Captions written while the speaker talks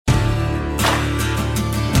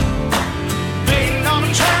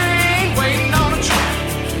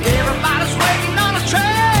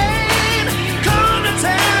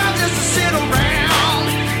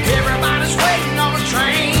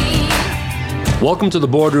Welcome to the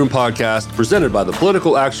Boardroom Podcast, presented by the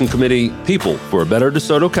Political Action Committee, People for a Better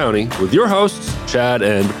DeSoto County, with your hosts, Chad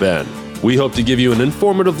and Ben. We hope to give you an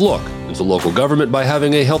informative look into local government by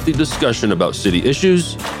having a healthy discussion about city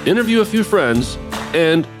issues, interview a few friends,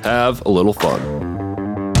 and have a little fun.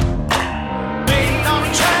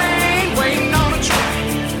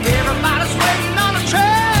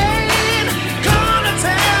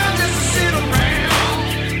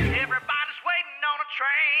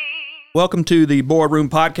 Welcome to the Boardroom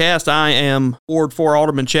Podcast. I am Ward 4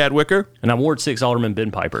 Alderman Chad Wicker. And I'm Ward 6 Alderman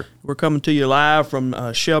Ben Piper. We're coming to you live from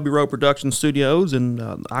Shelby Road Production Studios, and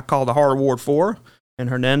I call the heart of Ward 4 in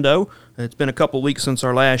Hernando. It's been a couple of weeks since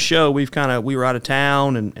our last show. We were out of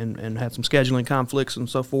town and had some scheduling conflicts and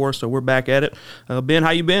so forth, so we're back at it. Ben, how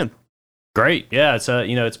you been? Great. Yeah,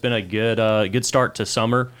 it's been a good start to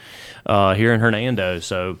summer here in Hernando.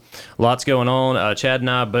 So lots going on. Chad and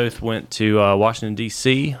I both went to Washington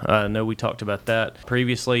D.C. I know we talked about that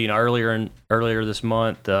previously. Earlier this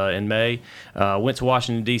month in May, went to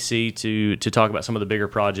Washington D.C. to talk about some of the bigger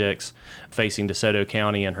projects facing DeSoto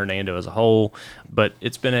County and Hernando as a whole. But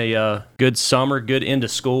it's been a good summer, good end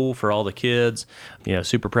of school for all the kids.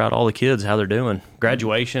 Super proud of all the kids, how they're doing.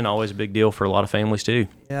 Graduation, always a big deal for a lot of families too.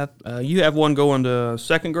 Yeah, you have one going to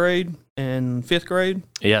second grade and fifth grade.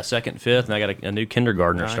 Yeah, second, fifth, and I got a new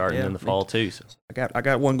kindergartner starting in the fall too. So. I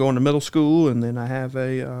got one going to middle school, and then I have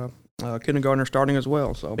a kindergartner starting as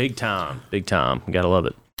well. So big time. We gotta love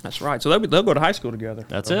it. That's right. So they'll go to high school together.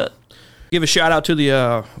 That's it. Give a shout out to the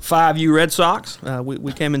 5U Red Sox.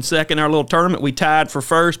 We came in second in our little tournament. We tied for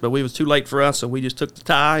first, but it was too late for us, so we just took the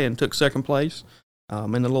tie and took second place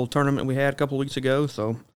in the little tournament we had a couple of weeks ago.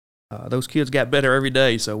 So those kids got better every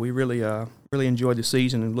day. So we really enjoyed the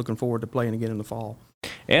season and looking forward to playing again in the fall.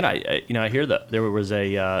 And I hear that there was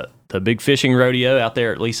the big fishing rodeo out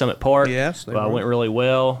there at Lee Summit Park. Yes, went really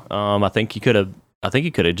well. I think you could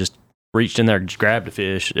have just reached in there and just grabbed a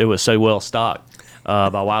fish. It was so well stocked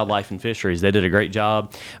by Wildlife and Fisheries. They did a great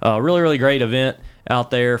job. Really great event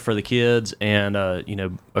out there for the kids, and a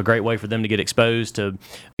great way for them to get exposed to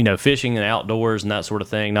fishing and outdoors and that sort of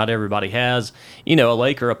thing. Not everybody has a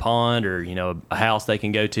lake or a pond or a house they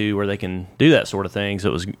can go to where they can do that sort of thing.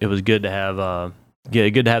 So it was good to have.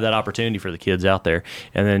 Good to have that opportunity for the kids out there.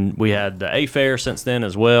 And then we had the A-Fair since then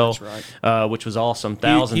as well. That's right. Which was awesome.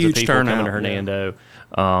 Thousands of people coming to Hernando.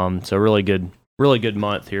 Yeah. So really good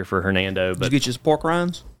month here for Hernando. Did you get your pork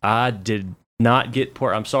rinds? I did not get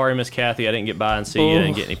pork. I'm sorry, Miss Kathy. I didn't get by and see you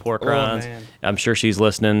and get any pork rinds. Man. I'm sure she's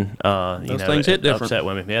listening. Those things hit different. Upset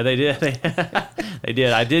women. Yeah, they did. They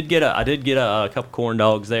did. I did get a couple corn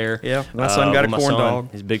dogs there. Yeah, my son got a corn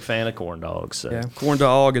dog. He's a big fan of corn dogs. So. Yeah, corn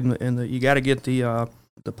dog and you got to get the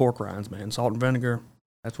pork rinds, man. Salt and vinegar.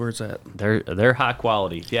 That's where it's at. They're high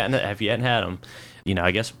quality. If you hadn't had them,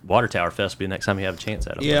 I guess Water Tower Fest will be the next time you have a chance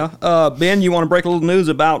at them. Yeah. Ben, you want to break a little news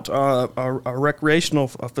about a recreational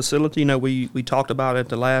facility? We talked about at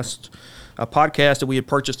the last podcast that we had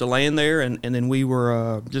purchased the land there, and then we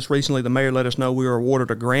were just recently, the mayor let us know we were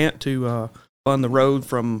awarded a grant to fund the road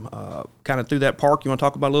from kind of through that park. You want to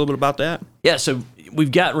talk about a little bit about that? Yeah, so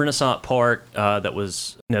we've got Renaissance Park that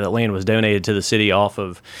was that land was donated to the city off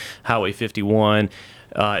of Highway 51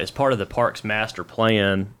 as part of the park's master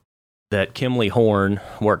plan that Kimley Horn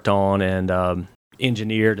worked on and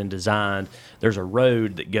engineered and designed. There's a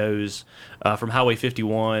road that goes from Highway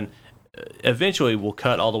 51. Eventually, will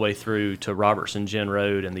cut all the way through to Robertson Gin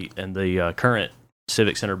Road and the current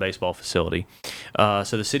Civic Center baseball facility. So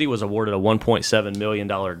the city was awarded a $1.7 million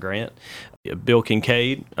grant. Bill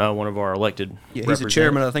Kincaid, one of our elected representatives. He's the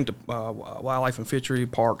chairman of, I think, the Wildlife and Fishery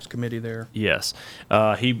Parks Committee there. Yes.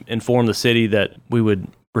 He informed the city that we would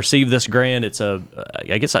receive this grant. It's a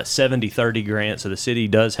 70-30 grant, so the city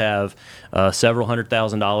does have several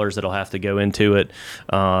 $100,000 that'll have to go into it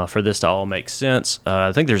for this to all make sense.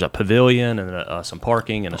 I think there's a pavilion and some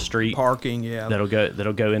parking and a street. Parking, yeah.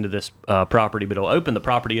 That'll go into this property, but it'll open the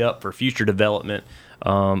property up for future development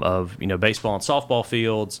of baseball and softball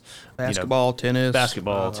fields, basketball, tennis,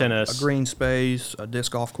 tennis, a green space, a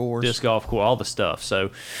disc golf course, all the stuff. So,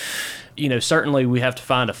 certainly we have to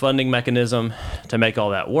find a funding mechanism to make all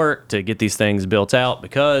that work, to get these things built out,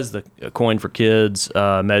 because the Coin for Kids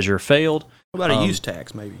measure failed. What about a use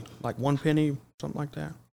tax, maybe like 1 penny, something like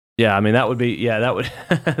that? Yeah, I mean that would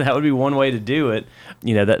be one way to do it.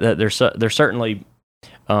 That there's certainly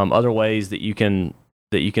other ways that you can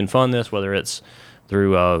fund this, whether it's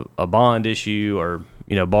through a bond issue or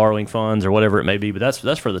borrowing funds or whatever it may be. But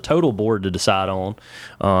that's for the total board to decide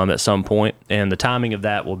on at some point, and the timing of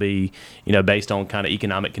that will be based on kind of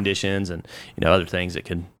economic conditions and other things that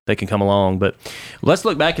can come along. But let's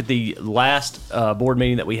look back at the last board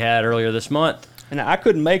meeting that we had earlier this month. And I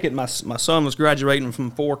couldn't make it. My son was graduating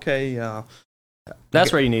from 4K.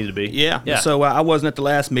 That's where you needed to be. Yeah. So I wasn't at the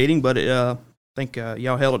last meeting, but I think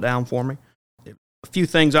y'all held it down for me. A few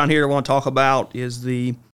things on here I want to talk about is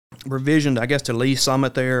the revision, I guess, to Lee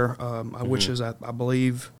Summit there, which is, I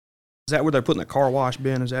believe, is that where they're putting the car wash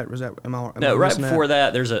bin? Is that? Am I right before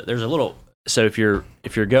that? There's a little. So if you're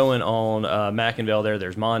going on Mackinville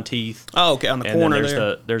there's Monteith. Oh, okay, on the corner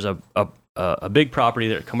there. There's a big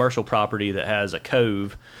property, a commercial property that has a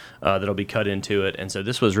cove that'll be cut into it, and so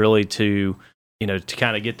this was really to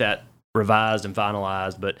kind of get that revised and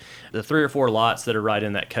finalized. But the 3 or 4 lots that are right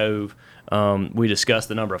in that cove. We discussed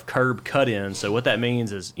the number of curb cut-ins. So what that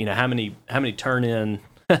means is, how many turn-ins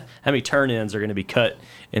are going to be cut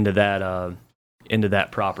into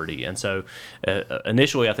that property. And so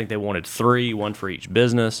initially, I think they wanted 3, 1 for each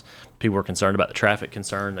business. People were concerned about the traffic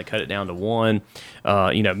concern. They cut it down to 1.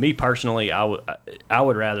 Me personally, I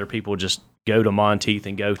would rather people just go to Monteith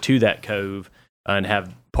and go to that cove and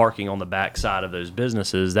have parking on the back side of those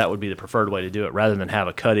businesses. That would be the preferred way to do it, rather than have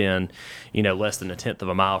a cut in, less than 1/10 of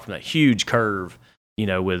a mile from that huge curve,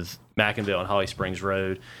 with Mackinville and Holly Springs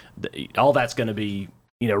Road. All that's going to be,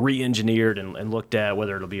 re-engineered and looked at,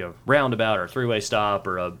 whether it'll be a roundabout or a 3-way stop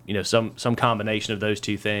or a, some combination of those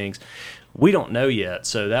two things. We don't know yet.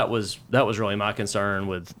 So that was really my concern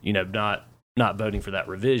with, not voting for that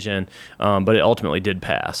revision. But it ultimately did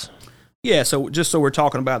pass. Yeah, so just so we're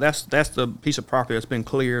talking about, that's the piece of property that's been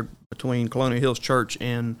cleared between Colonial Hills Church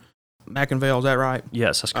and Mackinville, is that right?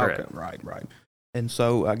 Yes, that's correct. Okay, right. And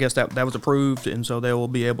so I guess that was approved, and so they will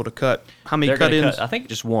be able to cut, how many cut-ins? I think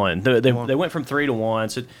just 1. They went from 3 to 1,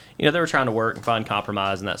 so they were trying to work and find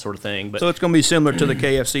compromise and that sort of thing. But so it's going to be similar to the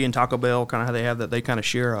KFC and Taco Bell, kind of how they have that, they kind of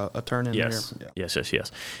share a turn-in there. Yeah.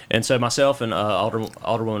 Yes. And so myself and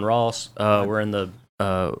Alderwoman Ross were in the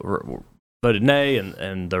voted nay,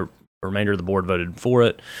 and the remainder of the board voted for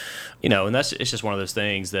it, and it's just one of those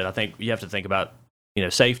things that I think you have to think about,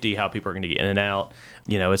 safety, how people are going to get in and out.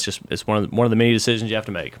 It's one of the many decisions you have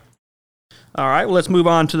to make. All right, well, let's move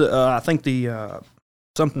on to the. I think the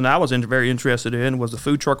something that I was very interested in was the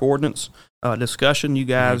food truck ordinance discussion. You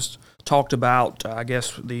guys talked about, I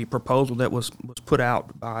guess, the proposal that was put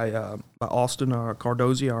out by Austin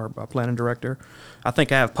Cardozi, our planning director. I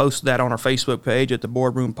think I have posted that on our Facebook page at the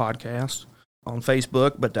Boardroom Podcast on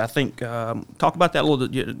Facebook, but I think talk about that a little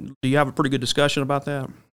bit. Do you have a pretty good discussion about that?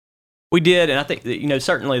 We did, and I think that,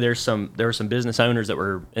 certainly there were some business owners that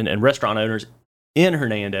were and restaurant owners in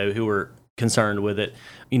Hernando who were concerned with it.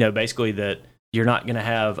 Basically that you're not going to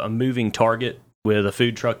have a moving target with a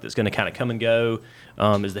food truck that's going to kind of come and go.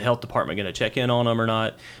 Is the health department going to check in on them or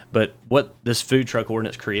not? But what this food truck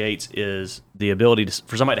ordinance creates is the ability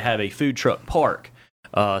for somebody to have a food truck park.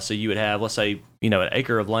 So you would have, let's say, an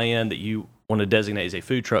acre of land that you want to designate as a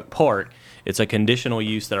food truck park. It's a conditional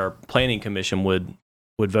use that our planning commission would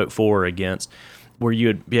vote for or against, where you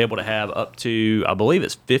would be able to have up to, I believe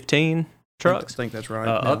it's 15 trucks. I think that's right.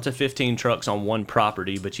 Up to 15 trucks on one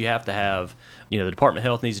property, but you have to have, the Department of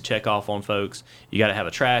Health needs to check off on folks. You got to have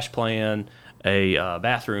a trash plan, a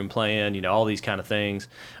bathroom plan, all these kind of things,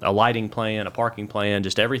 a lighting plan, a parking plan,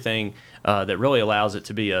 just everything that really allows it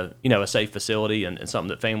to be a safe facility and something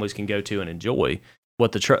that families can go to and enjoy.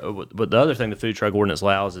 What the other thing the food truck ordinance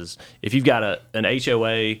allows is if you've got an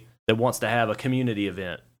HOA that wants to have a community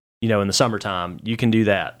event, in the summertime, you can do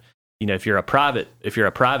that. If you're a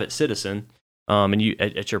private citizen, and you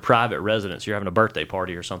at your private residence, you're having a birthday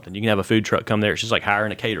party or something, you can have a food truck come there. It's just like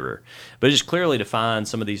hiring a caterer, but it just clearly defines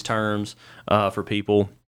some of these terms for people.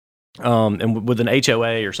 And with an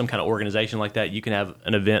HOA or some kind of organization like that, you can have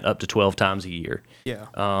an event up to 12 times a year. Yeah.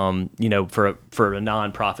 For a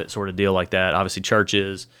nonprofit sort of deal like that, obviously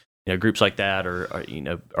churches, groups like that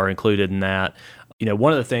are included in that.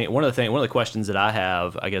 One of the questions that I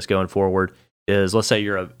have, I guess, going forward is, let's say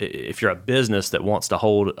if you're a business that wants to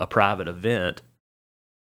hold a private event,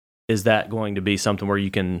 is that going to be something where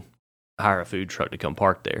you can hire a food truck to come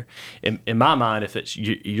park there? In my mind, if it's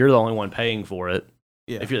you're the only one paying for it,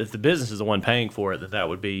 if the business is the one paying for it, that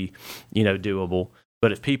would be doable.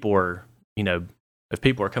 But if people are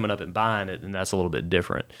coming up and buying it, then that's a little bit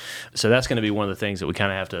different. So that's going to be one of the things that we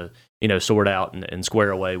kind of have to sort out and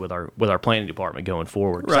square away with our planning department going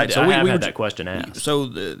forward. Right. So we had that question asked. So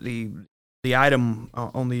the item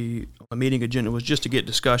on the meeting agenda was just to get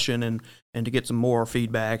discussion and to get some more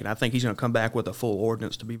feedback. And I think he's going to come back with a full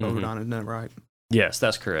ordinance to be voted on. Isn't that right? Yes,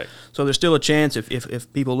 that's correct. So there's still a chance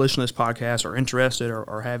if people listening to this podcast are interested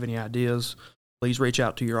or have any ideas, please reach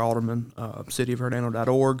out to your alderman,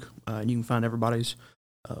 cityofhernando.org, and you can find everybody's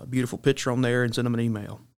beautiful picture on there and send them an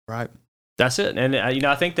email, right? That's it. And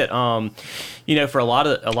I think that for a lot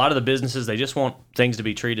of the businesses, they just want things to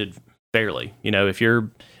be treated fairly. If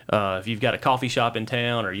you've got a coffee shop in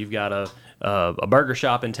town, or you've got a burger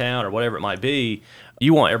shop in town, or whatever it might be,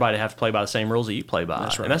 you want everybody to have to play by the same rules that you play by.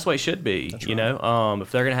 That's right. And that's the way it should be. That's right.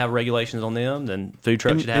 If they're going to have regulations on them, then food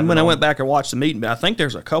trucks should have. And when I went back and watched the meeting, I think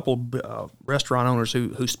there's a couple restaurant owners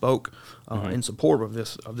who spoke in support of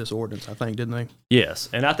this ordinance. I think, didn't they? Yes,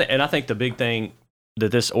 and I think the big thing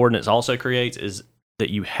that this ordinance also creates is that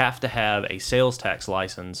you have to have a sales tax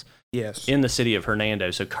license. Yes. In the city of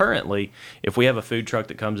Hernando. So currently, if we have a food truck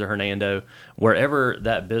that comes to Hernando, wherever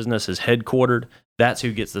that business is headquartered, that's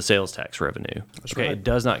who gets the sales tax revenue. That's okay, right. It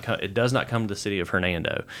does not come to the city of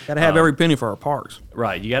Hernando. Got to have every penny for our parks.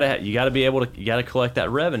 Right. You got to be able to collect that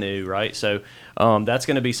revenue, right? So that's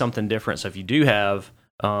going to be something different. So if you do have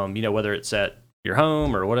whether it's at your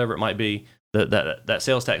home or whatever it might be, that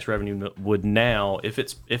sales tax revenue would now, if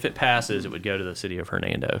it passes, it would go to the city of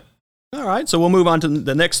Hernando. All right, so we'll move on to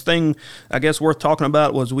the next thing I guess worth talking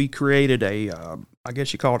about was we created I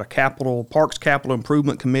guess you call it a Parks Capital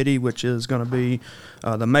Improvement Committee, which is going to be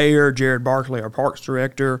the mayor, Jared Barkley, our Parks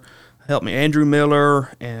Director, help me, Andrew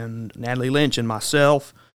Miller, and Natalie Lynch, and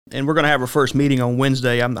myself. And we're going to have our first meeting on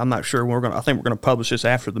Wednesday. I'm not sure when I think we're going to publish this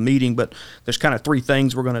after the meeting, but there's kind of three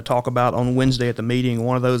things we're going to talk about on Wednesday at the meeting.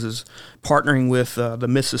 One of those is partnering with the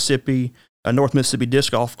North Mississippi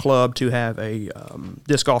Disc Golf Club to have a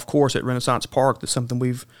disc golf course at Renaissance Park. That's something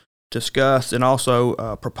we've discussed, and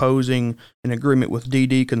also proposing an agreement with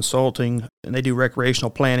DD Consulting, and they do recreational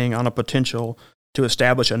planning on a potential to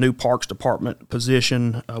establish a new Parks Department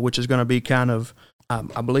position, which is going to be kind of,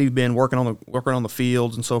 I believe, been working on the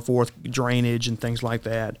fields and so forth, drainage and things like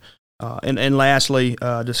that. And lastly,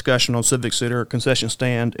 discussion on Civic Center, concession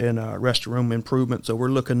stand, and restroom improvement. So we're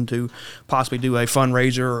looking to possibly do a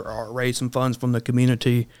fundraiser or raise some funds from the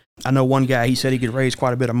community. I know one guy, he said he could raise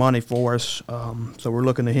quite a bit of money for us. So we're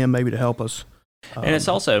looking to him maybe to help us. And it's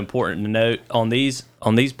also important to note on these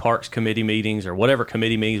Parks Committee meetings or whatever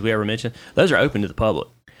committee meetings we ever mention, those are open to the public.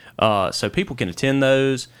 So people can attend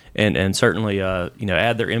those and certainly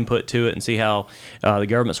add their input to it and see how the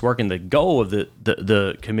government's working. The goal of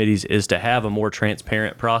the committees is to have a more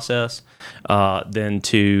transparent process than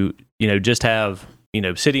to just have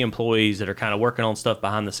city employees that are kind of working on stuff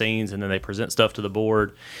behind the scenes, and then they present stuff to the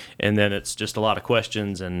board, and then it's just a lot of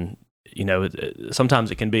questions, and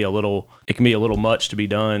sometimes it can be a little much to be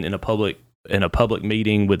done in a public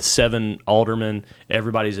meeting with 7 aldermen.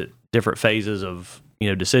 Everybody's at different phases of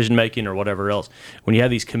decision making or whatever else. When you have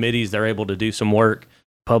these committees, they're able to do some work.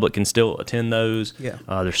 Public can still attend those. Yeah.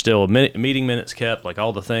 There's still meeting minutes kept, like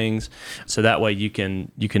all the things. So that way you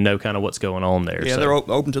can know kind of what's going on there. Yeah, so they're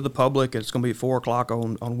open to the public. It's going to be at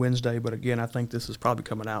 4:00 on Wednesday. But again, I think this is probably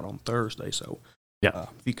coming out on Thursday. So if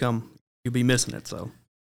you come, you'll be missing it. So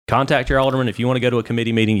contact your alderman. If you want to go to a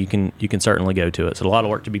committee meeting, you can certainly go to it. So a lot of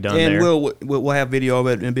work to be done there. And we'll have video of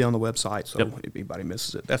it and be on the website, so if anybody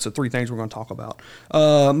misses it. That's the 3 things we're going to talk about.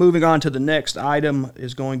 Moving on to the next item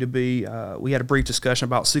is going to be, we had a brief discussion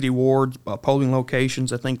about city wards, polling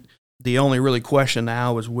locations. I think the only really question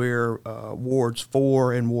now is where wards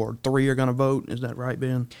 4 and ward 3 are going to vote. Is that right,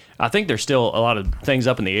 Ben? I think there's still a lot of things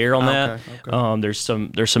up in the air on that. Okay. There's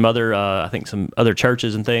some other I think some other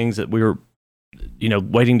churches and things that we were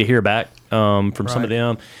waiting to hear back from some of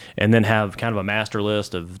them, and then have kind of a master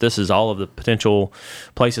list of this is all of the potential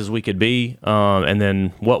places we could be, and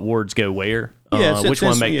then what wards go where, which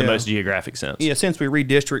one make the most geographic sense. Yeah, since we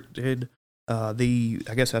redistricted I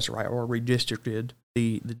guess that's right, or redistricted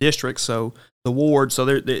the districts, so the wards, so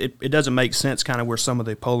it doesn't make sense kind of where some of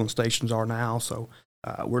the polling stations are now, so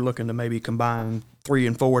we're looking to maybe combine 3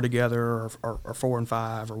 and 4 together, or 4 and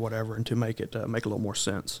 5 or whatever, and to make it make a little more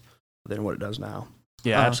sense than what it does now.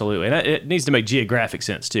 Yeah, absolutely. And it needs to make geographic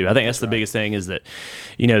sense, too. I think that's the biggest thing is that,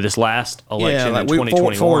 this last election in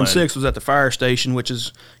 2021. 4 and 6 was at the fire station, which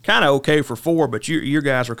is kind of okay for 4, but your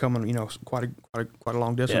guys are coming, quite a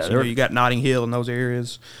long distance. Yeah, you got Notting Hill and those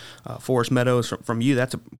areas, Forest Meadows from you.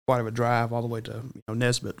 That's quite of a drive all the way to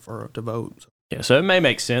Nesbitt to vote. So. Yeah, so it may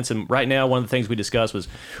make sense. And right now, one of the things we discussed was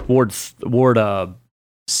Ward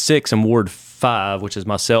 6 and Ward 5, which is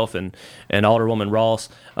myself and Alderwoman Ross.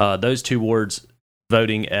 Those 2 wards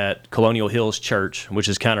voting at Colonial Hills Church, which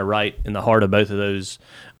is kind of right in the heart of both of those,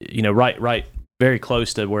 right very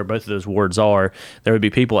close to where both of those wards are, there would be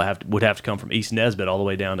people that would have to come from East Nesbitt all the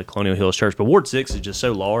way down to Colonial Hills Church. But Ward 6 is just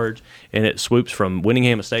so large, and it swoops from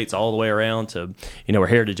Winningham Estates all the way around to, where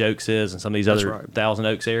Heritage Oaks is and some of these other Thousand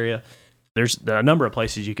Oaks area. There's a number of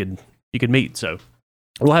places you could meet. So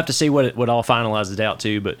we'll have to see what all finalizes out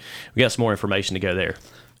to, but we got some more information to go there.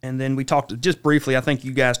 And then we talked just briefly. I think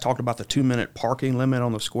you guys talked about the 2-minute parking limit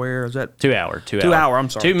on the square. Is that 2 hour? 2 hour. 2 hour. I'm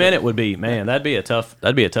sorry. 2 minute would be that'd be a tough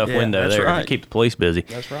window there to keep the police busy.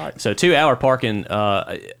 That's right. So 2 hour parking.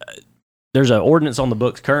 There's an ordinance on the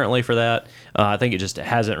books currently for that. I think it just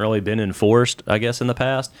hasn't really been enforced, I guess, in the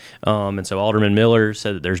past. And so Alderman Miller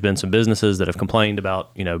said that there's been some businesses that have complained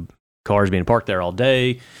about cars being parked there all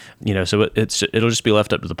day, so it'll just be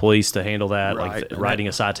left up to the police to handle that, like writing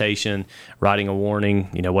a citation, writing a warning,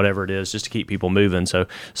 whatever it is, just to keep people moving. So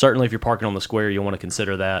certainly if you're parking on the square, you'll want to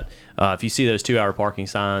consider that. If you see those 2 hour parking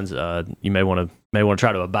signs, you may want to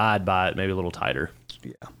try to abide by it, maybe a little tighter.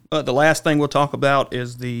 Yeah. The last thing we'll talk about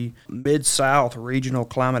is the Mid-South Regional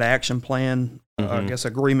Climate Action Plan. I guess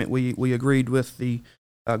agreement we agreed with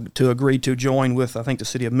to join with, I think, the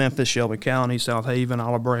city of Memphis, Shelby County, South Haven,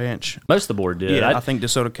 Olive Branch. Most of the board did. Yeah, I think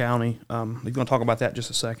DeSoto County. We're going to talk about that in just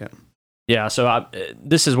a second. Yeah, so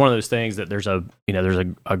this is one of those things that there's a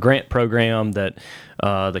grant program that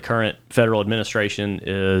the current federal administration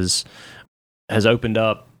has opened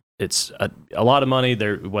up. It's a lot of money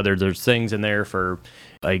there, whether there's things in there for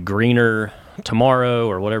a greener tomorrow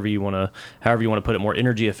or however you want to put it, more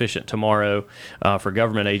energy efficient tomorrow, for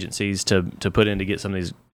government agencies to put in to get some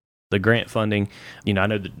of the grant funding. I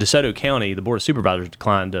know that DeSoto County, the Board of Supervisors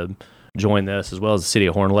declined to join this, as well as the city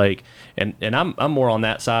of Horn Lake, and I'm more on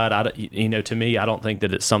that side. To me, I don't think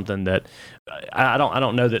that it's something that I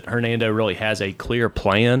don't know that Hernando really has a clear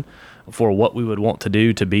plan for what we would want to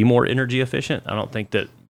do to be more energy efficient. I don't think that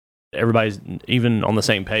everybody's even on the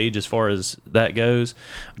same page as far as that goes.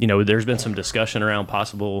 There's been some discussion around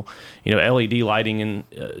possible, LED lighting and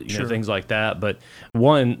things like that. But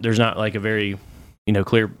one, there's not like a very,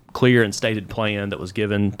 clear and stated plan that was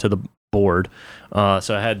given to the board.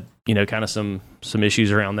 So I had, kind of some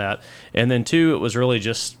issues around that. And then two, it was really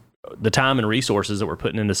just the time and resources that we're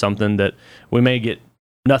putting into something that we may get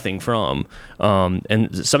nothing from.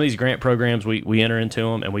 And some of these grant programs, we enter into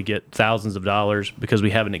them and we get thousands of dollars because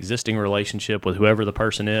we have an existing relationship with whoever the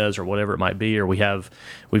person is or whatever it might be, or we've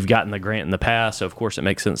gotten the grant in the past, so of course it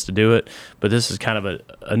makes sense to do it. But this is kind of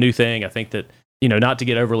a new thing. I think that, not to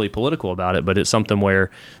get overly political about it, but it's something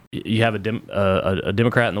where you have a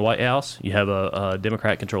Democrat in the White House, you have a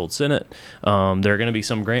Democrat-controlled Senate. There are going to be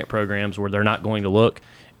some grant programs where they're not going to look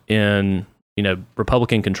in,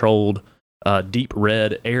 Republican-controlled deep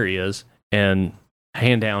red areas and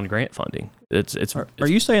hand down grant funding. Are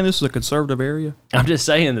you saying this is a conservative area? I'm just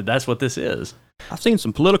saying that that's what this is. I've seen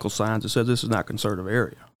some political signs that said this is not a conservative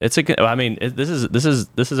area. This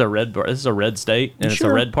is a red state, and it's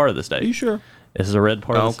a red part of the state. Are you sure? This is a red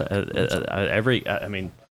part of the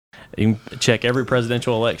state. You can check every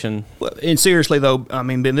presidential election. Well, and seriously though,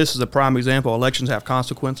 then this is a prime example. Elections have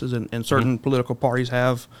consequences, and certain political parties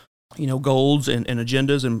have goals and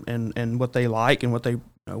agendas and what they like and what they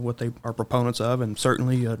are proponents of, and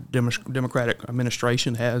certainly a Democratic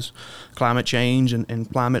administration has climate change and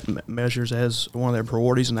climate measures as one of their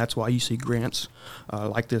priorities, and that's why you see grants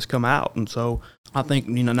like this come out. And so I think,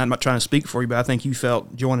 not trying to speak for you, but I think you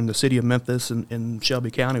felt joining the city of Memphis and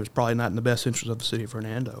Shelby County was probably not in the best interest of the city of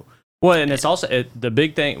Hernando. Well, and it's also the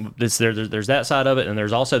big thing. There's that side of it, and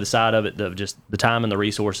there's also the side of it of just the time and the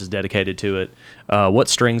resources dedicated to it. What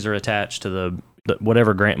strings are attached to the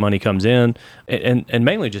whatever grant money comes in, and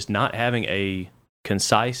mainly just not having a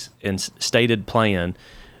concise and stated plan.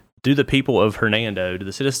 Do the people of Hernando, do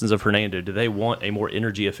the citizens of Hernando, do they want a more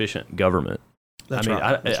energy efficient government? That's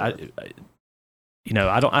right.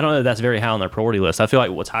 I don't know if that's very high on their priority list. I feel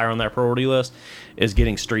like what's higher on their priority list is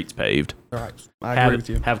getting streets paved. All right, I agree with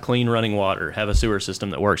you. Have clean running water. Have a sewer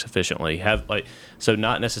system that works efficiently. So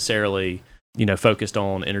not necessarily focused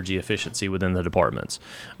on energy efficiency within the departments.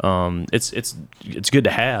 It's good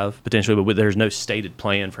to have potentially, but there's no stated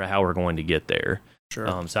plan for how we're going to get there.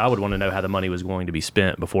 Sure. So I would want to know how the money was going to be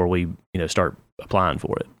spent before we start applying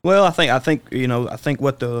for it. Well, I think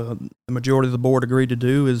what the majority of the board agreed to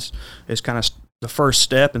do is kind of the first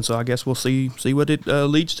step, and so I guess we'll see what it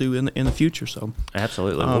leads to in the future. So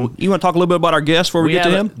absolutely. You want to talk a little bit about our guest before we get to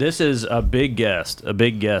him? This is a big guest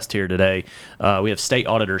here today. We have State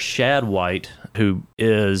Auditor Shad White, who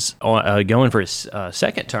is going for his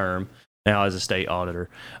second term now as a state auditor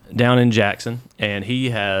down in Jackson, and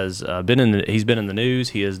he has been in the news.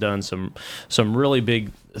 He has done some really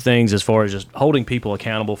big things as far as just holding people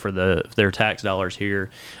accountable for their tax dollars here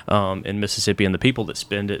in Mississippi, and the people that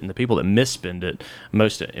spend it and the people that misspend it,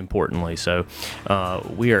 most importantly. So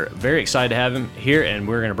we are very excited to have him here, and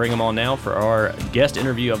we're going to bring him on now for our guest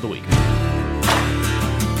interview of the week.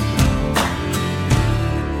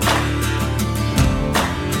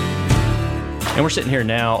 And we're sitting here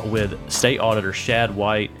now with State Auditor Shad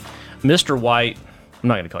White. Mr. White, I'm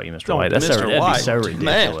not going to call you Mr. White. That'd be so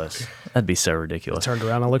ridiculous. That'd be so ridiculous. I turned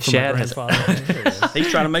around, I looked for my grandfather. He's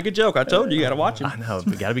trying to make a joke. I told you got to watch him. I know,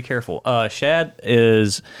 we got to be careful. Shad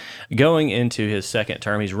is going into his second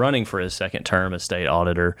term. He's running for his second term as State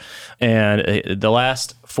Auditor. And the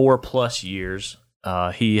last 4+ years,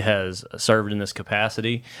 he has served in this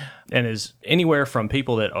capacity and is anywhere from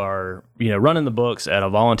people that are, running the books at a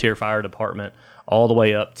volunteer fire department all the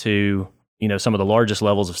way up to, some of the largest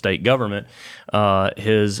levels of state government.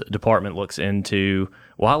 His department looks into,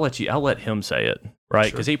 well, I'll let him say it,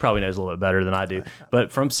 right? Because he probably knows a little bit better than I do.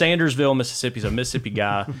 But from Sandersville, Mississippi, he's a Mississippi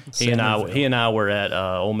guy. He and I were at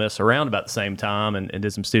Ole Miss around about the same time and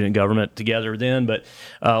did some student government together then. But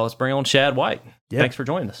let's bring on Shad White. Yeah. Thanks for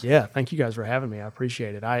joining us. Yeah, thank you guys for having me. I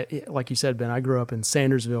appreciate it. Like you said, Ben, I grew up in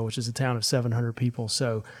Sandersville, which is a town of 700 people.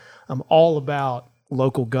 So I'm all about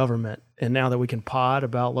local government. And now that we can pod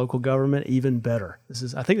about local government, even better.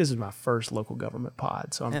 I think this is my first local government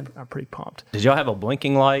pod, so I'm pretty pumped. Did y'all have a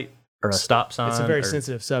blinking light or a stop sign? It's a very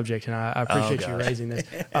sensitive subject, and I appreciate you raising this.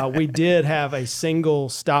 We did have a single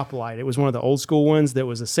stoplight. It was one of the old school ones that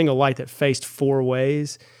was a single light that faced 4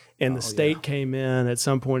 ways. And the state came in at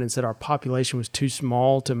some point and said our population was too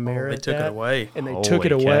small to merit They took it away. And they took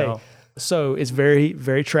it away. So it's very,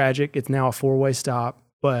 very tragic. It's now a 4-way stop,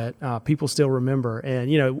 but people still remember.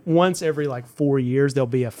 And, once every 4 years, there'll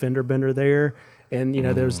be a fender bender there. And,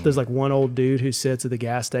 there's one old dude who sits at the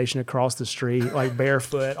gas station across the street,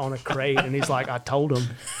 barefoot on a crate. And he's like, I told him,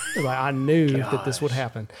 I knew that this would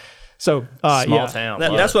happen. So, small town.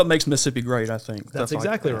 That's what makes Mississippi great, I think. That's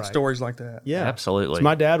exactly right. Stories like that. Yeah, absolutely. So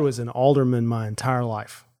my dad was an alderman my entire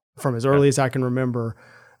life, from as early as I can remember.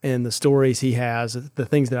 And the stories he has, the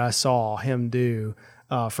things that I saw him do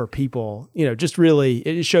for people, just really,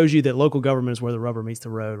 it shows you that local government is where the rubber meets the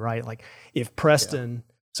road, right? If Preston,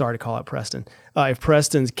 sorry to call out Preston, if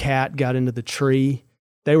Preston's cat got into the tree,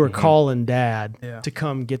 they were calling Dad to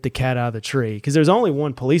come get the cat out of the tree because there's only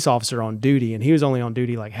one police officer on duty, and he was only on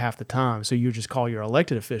duty half the time. So you just call your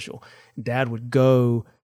elected official. Dad would go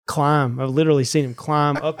climb. I've literally seen him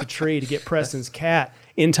climb up the tree to get Preston's cat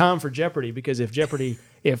in time for Jeopardy, because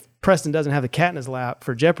if Preston doesn't have the cat in his lap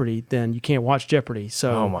for Jeopardy, then you can't watch Jeopardy.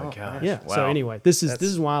 So, oh my gosh. Yeah. Wow. So anyway, this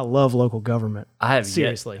is why I love local government. I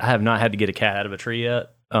have not had to get a cat out of a tree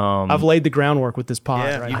yet. I've laid the groundwork with this pod.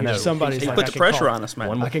 Yeah, right? I know. Somebody's he put the pressure on us,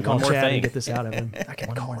 man. I can call Chad and get this out of him. I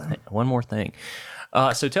can call him. One more thing.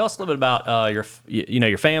 So tell us a little bit about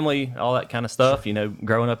your family, all that kind of stuff.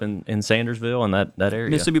 Growing up in Sandersville and that area.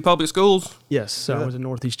 Mississippi Public Schools. Yes, so I was at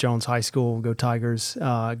Northeast Jones High School. Go Tigers!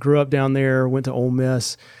 Grew up down there. Went to Ole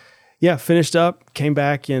Miss. Yeah, finished up. Came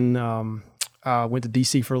back and went to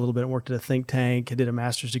DC for a little bit and worked at a think tank. I did a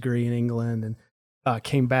master's degree in England and.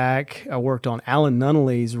 Came back. I worked on Alan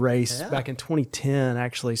Nunnally's race back in 2010,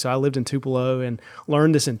 actually. So I lived in Tupelo and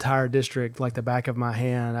learned this entire district like the back of my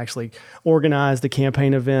hand. Actually organized the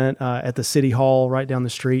campaign event at the city hall right down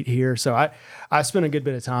the street here. So I spent a good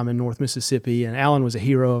bit of time in North Mississippi, and Alan was a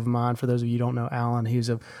hero of mine. For those of you who don't know Alan, he was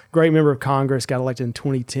a great member of Congress, got elected in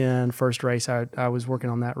 2010. First race, I was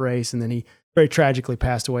working on that race, and then he very tragically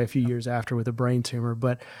passed away a few years after with a brain tumor.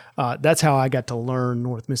 But that's how I got to learn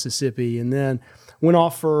North Mississippi. And then went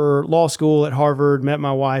off for law school at Harvard, met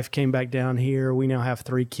my wife, came back down here. We now have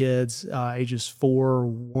 3 kids, ages 4,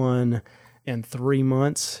 1, and 3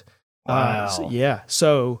 months. Wow.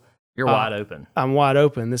 So you're wide open. I'm wide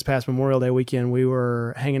open. This past Memorial Day weekend, we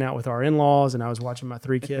were hanging out with our in-laws, and I was watching my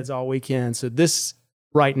 3 kids all weekend. So this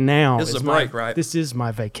right now this is a break, right? This is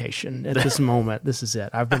my vacation at this moment. This is it.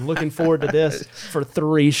 I've been looking forward to this for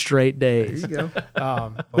 3 straight days. There you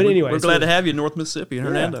go. But anyway, we're glad to have you in North Mississippi in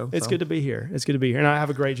Hernando. It's good to be here. It's good to be here, and I have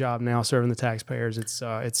a great job now serving the taxpayers. It's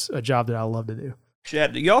a job that I love to do.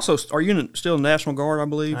 Chad, you also are you still in the National Guard? I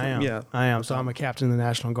believe. I am. Yeah, I am. So I'm a captain in the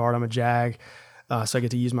National Guard. I'm a JAG. So I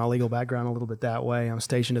get to use my legal background a little bit that way. I'm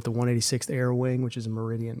stationed at the 186th Air Wing, which is in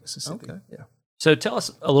Meridian, Mississippi. Okay. Yeah. So tell us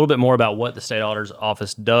a little bit more about what the State Auditor's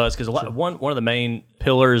Office does, because one of the main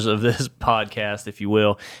pillars of this podcast, if you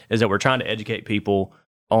will, is that we're trying to educate people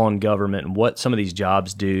on government and what some of these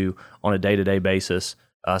jobs do on a day-to-day basis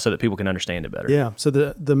so that people can understand it better. Yeah. So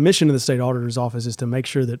the mission of the State Auditor's Office is to make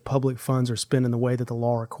sure that public funds are spent in the way that the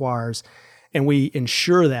law requires. And we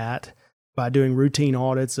ensure that by doing routine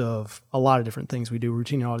audits of a lot of different things. We do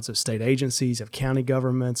routine audits of state agencies, of county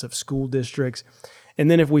governments, of school districts. And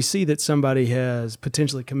then if we see that somebody has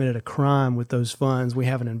potentially committed a crime with those funds, we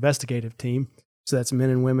have an investigative team. So that's men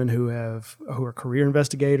and women who are career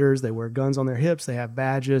investigators. They wear guns on their hips. They have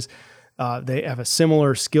badges. They have a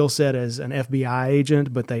similar skill set as an FBI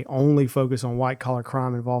agent, but they only focus on white-collar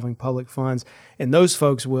crime involving public funds. And those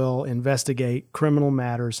folks will investigate criminal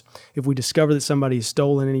matters. If we discover that somebody has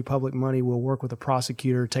stolen any public money, we'll work with a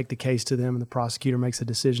prosecutor, take the case to them, and the prosecutor makes a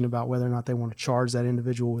decision about whether or not they want to charge that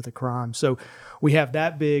individual with a crime. So we have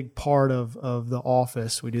that big part of the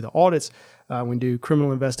office. We do the audits. We do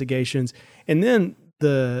criminal investigations. And then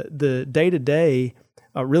the day-to-day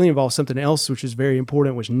really involves something else, which is very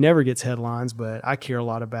important, which never gets headlines, but I care a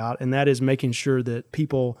lot about, and that is making sure that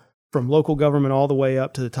people from local government all the way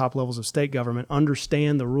up to the top levels of state government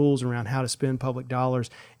understand the rules around how to spend public dollars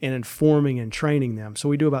and informing and training them. So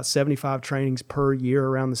we do about 75 trainings per year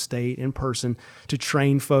around the state in person to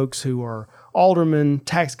train folks who are aldermen,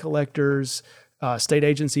 tax collectors, state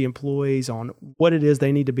agency employees on what it is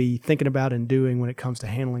they need to be thinking about and doing when it comes to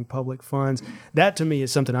handling public funds. That to me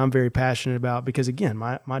is something I'm very passionate about because, again,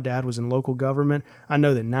 my dad was in local government. I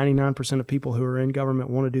know that 99% of people who are in government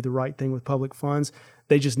want to do the right thing with public funds.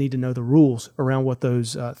 They just need to know the rules around what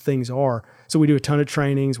those things are. So we do a ton of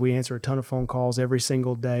trainings. We answer a ton of phone calls every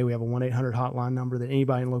single day. We have a 1-800 hotline number that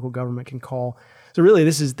anybody in local government can call. So really,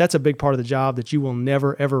 that's a big part of the job that you will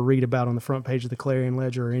never, ever read about on the front page of the Clarion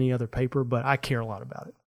Ledger or any other paper, but I care a lot about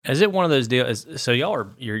it. Is it one of those deals? So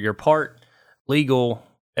you're part legal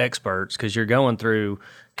experts because you're going through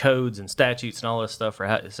codes and statutes and all this stuff for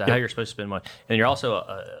how you're supposed to spend money. And you're also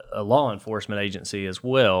a law enforcement agency as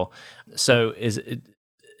well. So is it,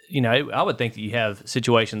 I would think that you have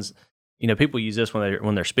situations, people use this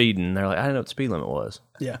when they're speeding. They're like, I didn't know what the speed limit was.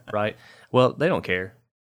 Yeah. Right. Well, they don't care.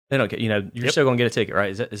 They don't care. You're still going to get a ticket, right?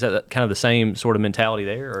 Is that kind of the same sort of mentality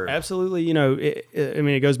there? Or? Absolutely.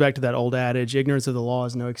 It goes back to that old adage, ignorance of the law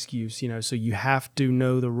is no excuse, so you have to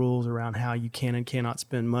know the rules around how you can and cannot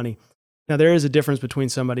spend money. Now, there is a difference between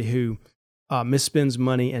somebody who misspends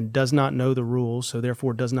money and does not know the rules, so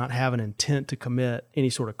therefore does not have an intent to commit any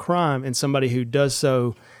sort of crime, and somebody who does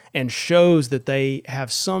so and shows that they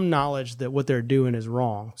have some knowledge that what they're doing is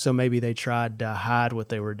wrong. So maybe they tried to hide what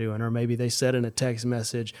they were doing, or maybe they said in a text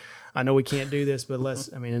message, I know we can't do this, but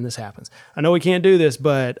and this happens. I know we can't do this,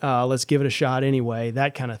 but let's give it a shot anyway,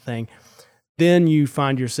 that kind of thing. Then you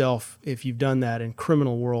find yourself, if you've done that in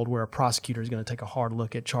criminal world, where a prosecutor is going to take a hard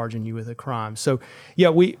look at charging you with a crime. So yeah,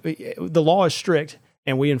 the law is strict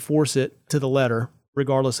and we enforce it to the letter,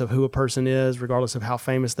 regardless of who a person is, regardless of how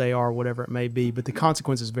famous they are, whatever it may be. But the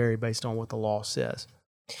consequences vary based on what the law says.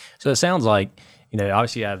 So it sounds like,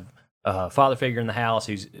 obviously you have a father figure in the house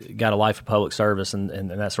who's got a life of public service and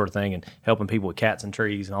that sort of thing, and helping people with cats and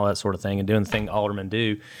trees and all that sort of thing, and doing the thing aldermen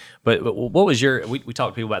do. But what was we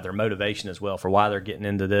talked to people about their motivation as well for why they're getting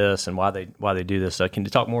into this and why they do this. So can you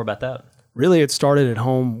talk more about that? Really, it started at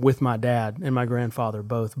home with my dad and my grandfather.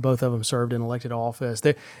 Both of them served in elected office.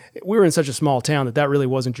 We were in such a small town that really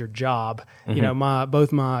wasn't your job. Mm-hmm.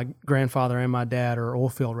 Both my grandfather and my dad are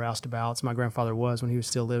oilfield roustabouts. My grandfather was when he was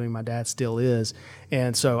still living. My dad still is.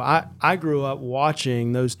 And so I grew up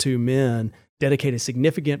watching those two men dedicate a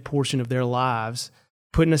significant portion of their lives,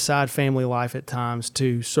 putting aside family life at times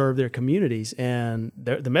to serve their communities. And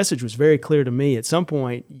the message was very clear to me. At some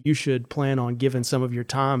point, you should plan on giving some of your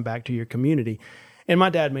time back to your community. And my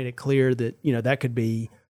dad made it clear that, that could be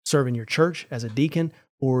serving your church as a deacon,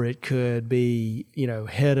 or it could be,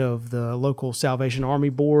 head of the local Salvation Army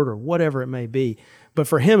board or whatever it may be. But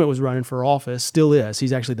for him, it was running for office, still is.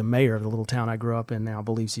 He's actually the mayor of the little town I grew up in now,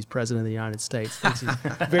 believes he's president of the United States. Thinks he's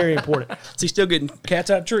very important. Is he still getting cats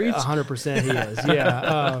out of trees? 100% he is,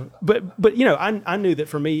 yeah. But I knew that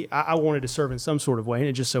for me, I wanted to serve in some sort of way, and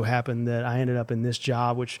it just so happened that I ended up in this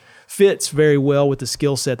job, which fits very well with the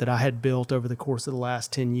skill set that I had built over the course of the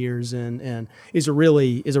last 10 years and is a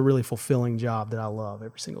really fulfilling job that I love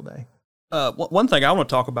every single day. One thing I want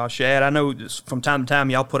to talk about, Shad, I know from time to time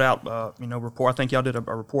y'all put out, report. I think y'all did a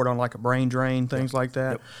report on like a brain drain, things like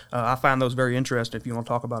that. Yep. I find those very interesting if you want to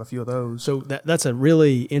talk about a few of those. So that's a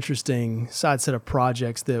really interesting side set of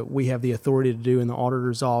projects that we have the authority to do in the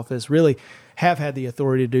auditor's office, really have had the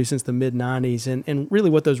authority to do since the mid-'90s. And really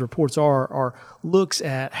what those reports are looks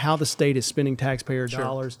at how the state is spending taxpayer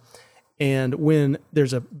dollars. And when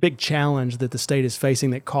there's a big challenge that the state is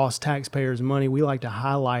facing that costs taxpayers money, we like to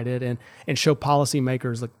highlight it and show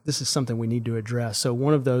policymakers, look, this is something we need to address. So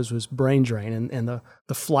one of those was brain drain and the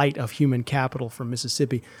flight of human capital from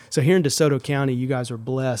Mississippi. So here in DeSoto County, you guys are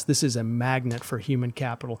blessed. This is a magnet for human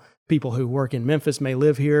capital. people who work in Memphis may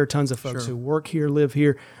live here. Tons of folks who work here live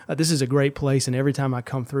here. This is a great place, and every time I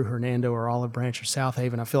come through Hernando or Olive Branch or South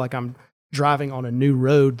Haven, I feel like I'm driving on a new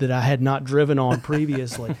road that I had not driven on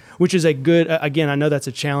previously, which is a good, again, I know that's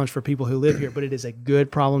a challenge for people who live here, but it is a good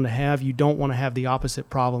problem to have. You don't want to have the opposite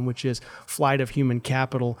problem, which is flight of human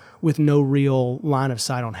capital with no real line of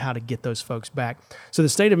sight on how to get those folks back. So the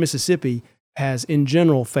state of Mississippi has, in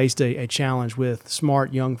general, faced a challenge with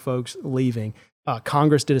smart young folks leaving.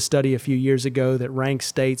 Congress did a study a few years ago that ranked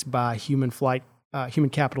states by human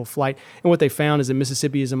capital flight. And what they found is that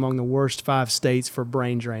Mississippi is among the worst 5 states for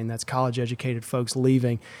brain drain. That's college-educated folks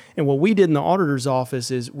leaving. And what we did in the auditor's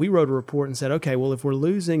office is we wrote a report and said, okay, well, if we're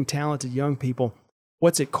losing talented young people,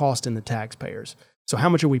 what's it costing the taxpayers? So how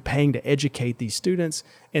much are we paying to educate these students?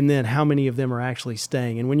 And then how many of them are actually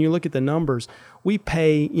staying? And when you look at the numbers, we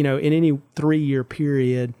pay, in any 3-year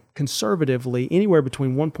period, conservatively, anywhere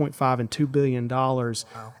between $1.5 and $2 billion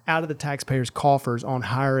out of the taxpayers' coffers on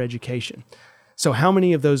higher education. So how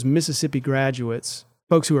many of those Mississippi graduates,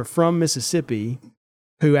 folks who are from Mississippi,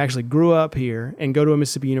 who actually grew up here and go to a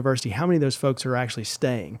Mississippi university, how many of those folks are actually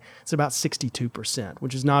staying? It's about 62%,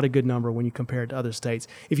 which is not a good number when you compare it to other states.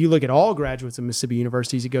 If you look at all graduates of Mississippi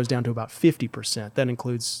universities, it goes down to about 50%. That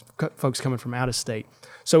includes folks coming from out of state.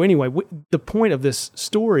 So anyway, the point of this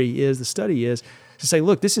story is, the study is, to say,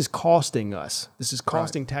 look, this is costing us. This is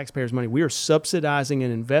costing taxpayers money. We are subsidizing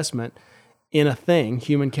an investment in a thing,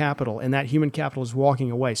 human capital, and that human capital is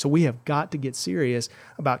walking away. So we have got to get serious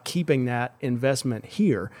about keeping that investment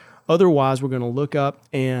here. Otherwise, we're going to look up,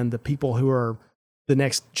 and the people who are the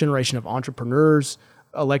next generation of entrepreneurs,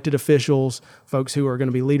 elected officials, folks who are going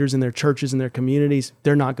to be leaders in their churches and their communities,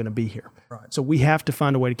 they're not going to be here. Right. So we have to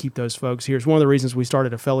find a way to keep those folks here. It's one of the reasons we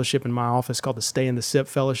started a fellowship in my office called the Stay in the SIP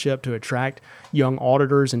Fellowship, to attract young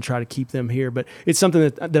auditors and try to keep them here. But it's something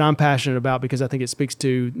that I'm passionate about, because I think it speaks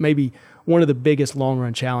to maybe one of the biggest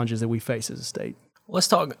long-run challenges that we face as a state. Let's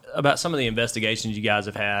talk about some of the investigations you guys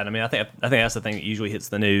have had. I mean, I think that's the thing that usually hits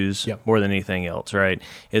the news more than anything else, right?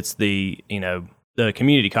 It's the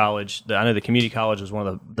community college. I know the community college was one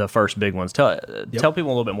of the first big ones. Tell people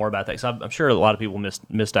a little bit more about that, because I'm sure a lot of people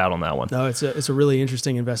missed out on that one. No, it's a really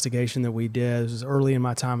interesting investigation that we did. It was early in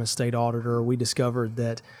my time as state auditor. We discovered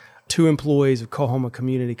that 2 employees of Coahoma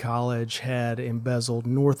Community College had embezzled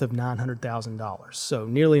north of $900,000, so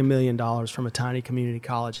nearly $1 million from a tiny community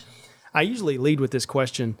college. I usually lead with this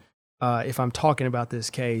question if I'm talking about this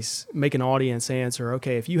case, make an audience answer.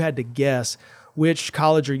 Okay, if you had to guess which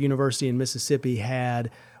college or university in Mississippi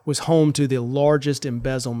was home to the largest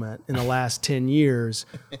embezzlement in the last 10 years,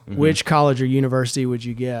 which college or university would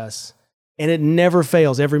you guess? And it never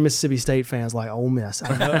fails. Every Mississippi State fan's like, Ole Miss.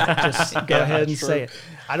 I know. Just go ahead and say it.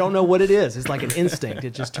 I don't know what it is. It's like an instinct.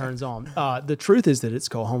 It just turns on. The truth is that it's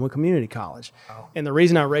Coahoma Community College. Oh. And the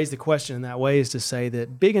reason I raise the question in that way is to say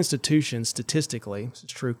that big institutions, statistically, this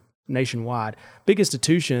is true nationwide, big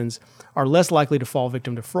institutions are less likely to fall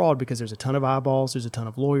victim to fraud because there's a ton of eyeballs, there's a ton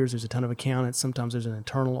of lawyers, there's a ton of accountants, sometimes there's an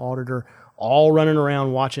internal auditor, all running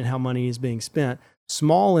around watching how money is being spent.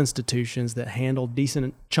 Small institutions that handle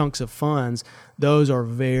decent chunks of funds, those are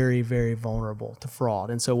very, very vulnerable to fraud.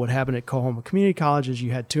 And so what happened at Coahoma Community College is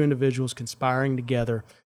you had 2 individuals conspiring together.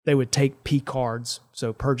 They would take P cards,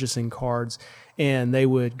 so purchasing cards, and they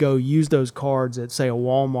would go use those cards at, say, a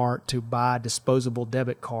Walmart to buy disposable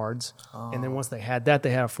debit cards. Oh. And then once they had that, they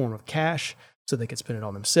had a form of cash, so they could spend it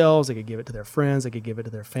on themselves, they could give it to their friends, they could give it to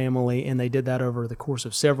their family, and they did that over the course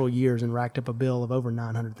of several years and racked up a bill of over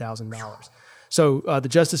 $900,000. So the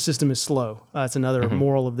justice system is slow. That's another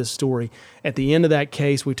moral of this story. At the end of that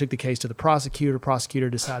case, we took the case to the prosecutor. Prosecutor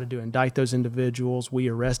decided to indict those individuals. We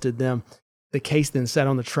arrested them. The case then sat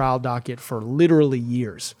on the trial docket for literally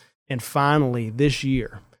years. And finally, this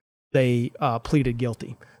year, they pleaded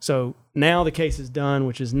guilty. So now the case is done,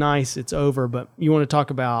 which is nice. It's over. But you want to talk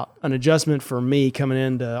about an adjustment for me coming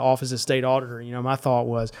into office as state auditor. You know, my thought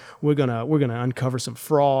was we're gonna uncover some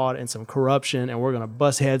fraud and some corruption, and we're gonna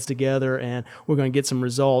bust heads together, and we're gonna get some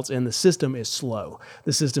results. And the system is slow.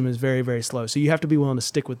 The system is very, very slow. So you have to be willing to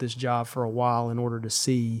stick with this job for a while in order to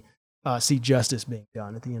see justice being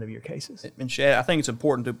done at the end of your cases. And Shad, I think it's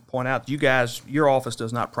important to point out, you guys, your office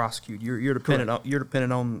does not prosecute. You're dependent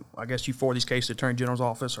on, I guess, you forward these cases to the Attorney General's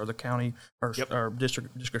office or the county or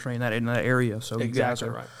district attorney in that area. So you guys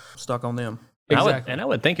are stuck on them. Exactly. I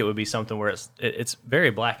would think it would be something where it's very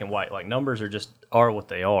black and white. Like numbers are what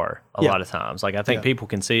they are a lot of times. Like I think people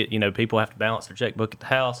can see it. You know, people have to balance their checkbook at the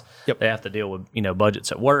house. Yep. They have to deal with budgets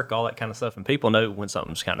at work, all that kind of stuff, and people know when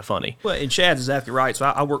something's kind of funny. Well, and Shad's exactly right. So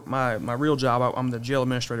I work my real job. I'm the jail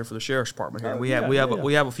administrator for the sheriff's department here. We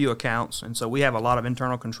have a few accounts, and so we have a lot of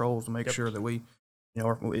internal controls to make sure that we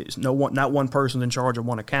or it's not one person's in charge of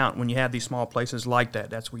one account. When you have these small places like that,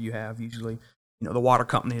 that's where you have usually, the water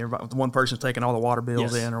company, the one person's taking all the water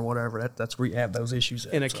bills in or whatever. That's where you have those issues.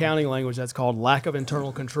 In accounting language, that's called lack of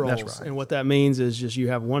internal controls. That's right. And what that means is just you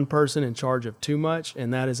have one person in charge of too much,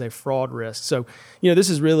 and that is a fraud risk. So, this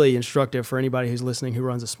is really instructive for anybody who's listening who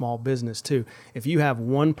runs a small business too. If you have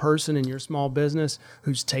one person in your small business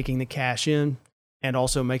who's taking the cash in and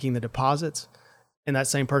also making the deposits, and that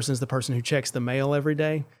same person is the person who checks the mail every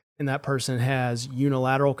day, and that person has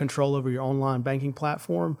unilateral control over your online banking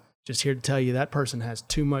platform, just here to tell you that person has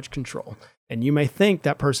too much control. And you may think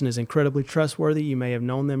that person is incredibly trustworthy. You may have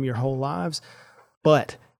known them your whole lives,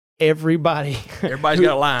 but everybody's got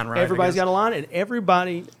a line, right? Everybody's got a line, and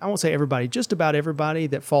everybody, I won't say everybody, just about everybody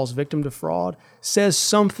that falls victim to fraud says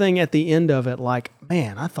something at the end of it like,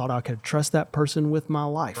 man, I thought I could trust that person with my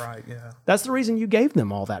life. Right, yeah. That's the reason you gave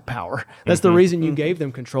them all that power. That's the reason you gave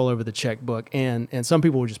them control over the checkbook, and some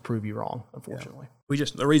people will just prove you wrong, unfortunately. Yeah. We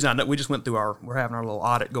just went through we're having our little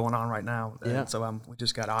audit going on right now. Yeah. So we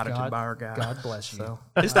just got audited by our guy. God bless you. So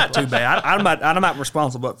it's not too bad. I'm not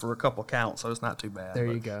responsible for a couple accounts, so it's not too bad. There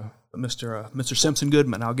you go. But Mr. Simpson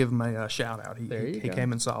Goodman, I'll give him a shout out. He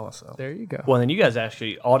came and saw us. So. There you go. Well, then you guys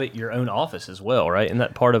actually audit your own office as well, right? Isn't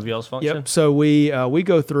that part of y'all's function? Yep. So we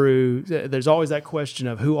go through. There's always that question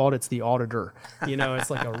of who audits the auditor. It's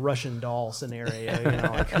like a Russian doll scenario.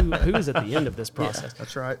 Like who is at the end of this process? Yeah,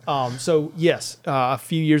 that's right. So yes, a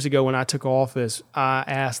few years ago when I took office, I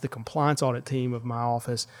asked the compliance audit team of my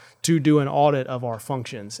office to do an audit of our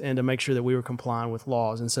functions and to make sure that we were complying with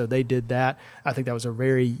laws. And so they did that. I think that was a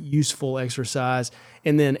very useful exercise.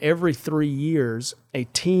 And then every 3 years, a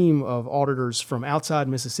team of auditors from outside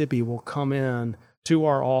Mississippi will come in to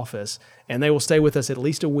our office, and they will stay with us at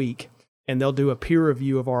least a week, and they'll do a peer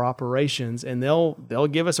review of our operations, and they'll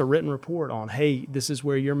give us a written report on, hey, this is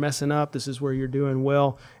where you're messing up, this is where you're doing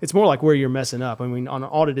well. It's more like where you're messing up. I mean, an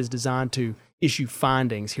audit is designed to issue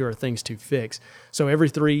findings. Here are things to fix. So every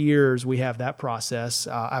 3 years, we have that process.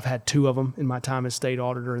 I've had 2 of them in my time as state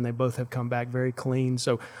auditor, and they both have come back very clean.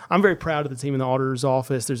 So I'm very proud of the team in the auditor's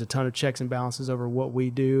office. There's a ton of checks and balances over what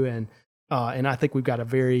we do, and I think we've got a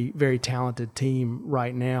very, very talented team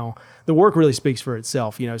right now. The work really speaks for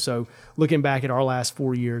itself. So looking back at our last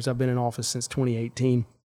 4 years, I've been in office since 2018.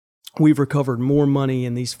 We've recovered more money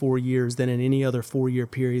in these 4 years than in any other 4-year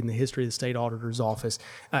period in the history of the state auditor's office,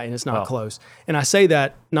 and it's not close. And I say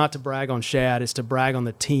that not to brag on Shad, it's to brag on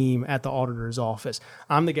the team at the auditor's office.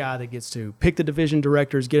 I'm the guy that gets to pick the division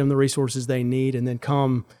directors, get them the resources they need, and then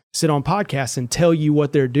come sit on podcasts and tell you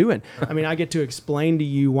what they're doing. I mean, I get to explain to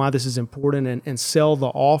you why this is important and sell the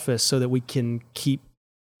office so that we can keep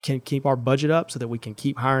our budget up, so that we can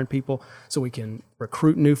keep hiring people, so we can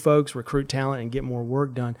recruit new folks, recruit talent, and get more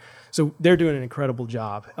work done. So they're doing an incredible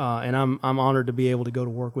job, and I'm honored to be able to go to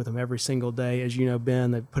work with them every single day. As you know,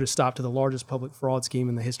 Ben, they put a stop to the largest public fraud scheme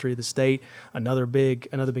in the history of the state. Another big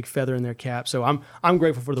feather in their cap. So I'm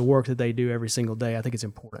grateful for the work that they do every single day. I think it's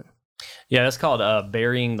important. Yeah, that's called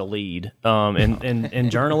burying the lead. In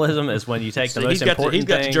journalism is when you take the most important thing. He's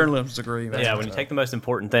got the journalism degree. Yeah, when you take the most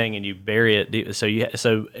important thing and you bury it. So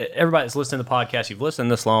everybody that's listening to the podcast, you've listened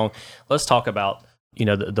this long. Let's talk about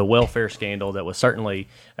the welfare scandal that was certainly,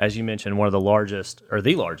 as you mentioned, one of the largest or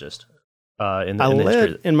the largest in the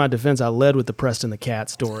history. In my defense, I led with the Preston the Cat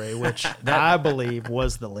story, which I believe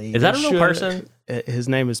was the lead. Is that a real person? His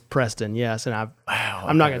name is Preston, yes, and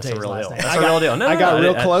I'm not going to tell you his last name. That's a real deal. I got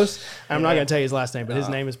real close. I'm not going to tell you his last name, but his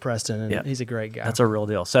name is Preston, and he's a great guy. That's a real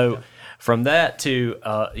deal. So from that to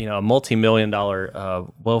a multi-million-dollar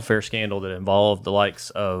welfare scandal that involved the likes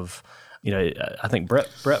of I think Brett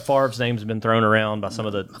Favre's name's been thrown around by some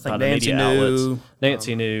of the media outlets.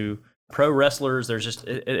 Nancy New. Pro wrestlers, there's just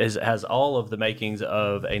it has all of the makings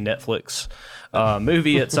of a Netflix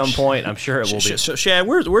movie at some point. I'm sure it will be. So, Shad,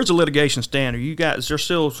 where's the litigation stand? Is there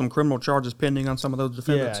still some criminal charges pending on some of those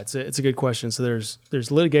defendants? Yeah, it's a good question. So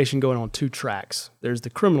there's litigation going on 2 tracks. There's the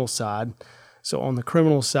criminal side. So on the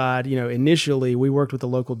criminal side, initially we worked with the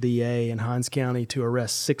local DA in Hinds County to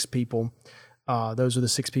arrest 6 people. Those are the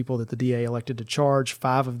 6 people that the DA elected to charge.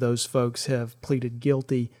 5 of those folks have pleaded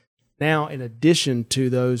guilty. Now, in addition to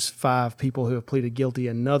those 5 people who have pleaded guilty,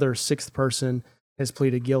 another 6th person has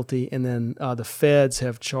pleaded guilty, and then the feds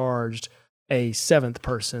have charged a 7th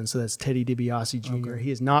person. So that's Teddy DiBiase Jr. Okay. He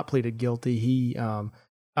has not pleaded guilty. He,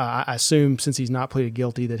 I assume, since he's not pleaded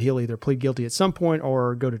guilty, that he'll either plead guilty at some point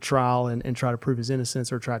or go to trial and try to prove his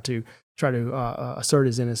innocence, or try to assert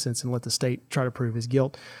his innocence and let the state try to prove his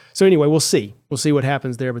guilt. So anyway, we'll see what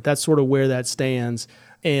happens there. But that's sort of where that stands.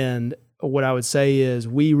 And what I would say is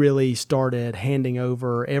we really started handing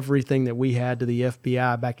over everything that we had to the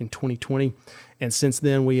FBI back in 2020. And since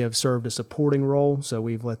then, we have served a supporting role. So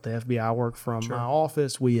we've let the FBI work from my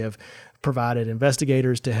office. We have provided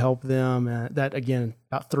investigators to help them. That, again,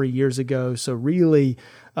 about 3 years ago. So really,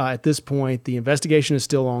 at this point, the investigation is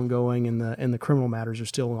still ongoing and the criminal matters are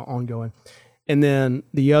still ongoing. And then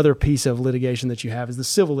the other piece of litigation that you have is the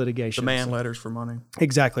civil litigation. Demand letters for money.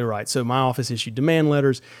 Exactly right. So my office issued demand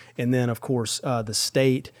letters. And then, of course, the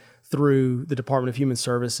state, through the Department of Human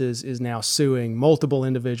Services, is now suing multiple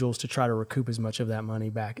individuals to try to recoup as much of that money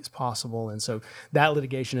back as possible. And so that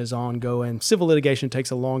litigation is ongoing. Civil litigation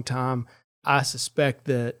takes a long time. I suspect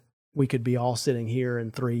that we could be all sitting here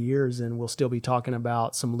in 3 years and we'll still be talking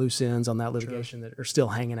about some loose ends on that litigation that are still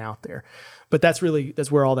hanging out there. But that's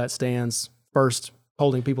where all that stands. First,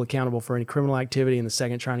 holding people accountable for any criminal activity, and the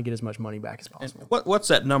second, trying to get as much money back as possible. And what's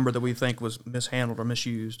that number that we think was mishandled or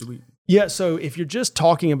misused? Yeah, so if you're just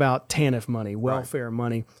talking about TANF money, welfare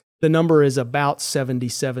money, the number is about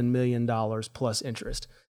 $77 million plus interest.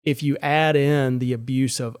 If you add in the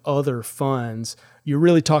abuse of other funds, you're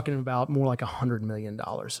really talking about more like $100 million.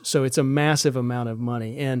 So it's a massive amount of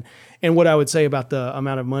money. And what I would say about the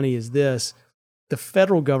amount of money is this: the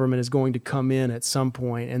federal government is going to come in at some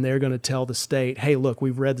point and they're going to tell the state, hey, look,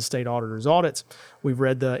 we've read the state auditor's audits. We've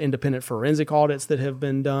read the independent forensic audits that have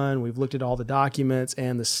been done. We've looked at all the documents,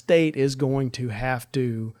 and the state is going to have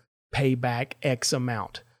to pay back X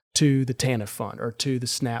amount to the TANF fund or to the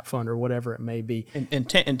SNAP fund or whatever it may be. And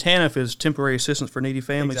TANF is Temporary Assistance for Needy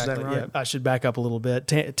Families, Exactly. Is that right? Yeah, I should back up a little bit.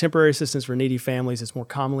 Temporary Assistance for Needy Families is more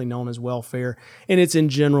commonly known as welfare, and it's in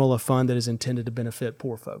general a fund that is intended to benefit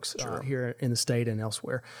poor folks here in the state and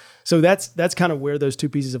elsewhere. So that's kind of where those two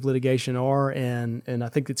pieces of litigation are, and I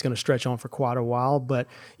think it's going to stretch on for quite a while. But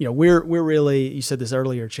we're really, you said this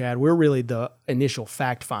earlier, Chad, we're really the initial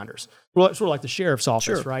fact finders. Well, it's sort of like the sheriff's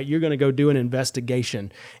office, right? You're going to go do an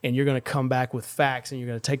investigation, and you're going to come back with facts, and you're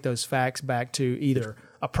going to take those facts back to either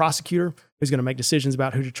a prosecutor who's going to make decisions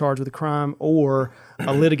about who to charge with a crime, or a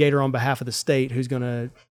litigator on behalf of the state who's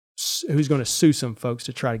going to sue some folks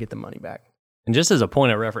to try to get the money back. And just as a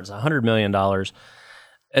point of reference, $100 million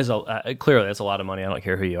clearly that's a lot of money. I don't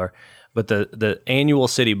care who you are. But the annual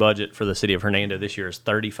city budget for the city of Hernando this year is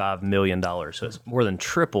 $35 million. So it's more than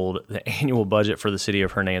tripled the annual budget for the city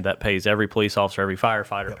of Hernando. That pays every police officer, every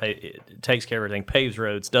firefighter, it takes care of everything, paves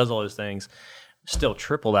roads, does all those things. Still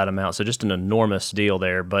triple that amount. So just an enormous deal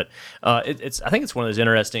there. But I think it's one of those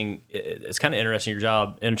interesting, it's kind of interesting. Your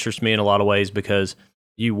job interests me in a lot of ways because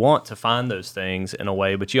you want to find those things in a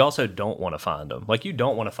way, but you also don't want to find them. Like, you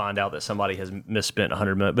don't want to find out that somebody has misspent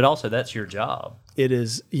 $100 million, but also that's your job. It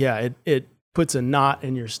is, yeah. It puts a knot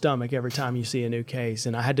in your stomach every time you see a new case,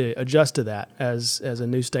 and I had to adjust to that as a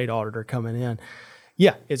new state auditor coming in.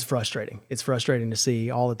 Yeah, it's frustrating. It's frustrating to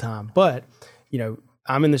see all the time, but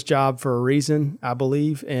I'm in this job for a reason, I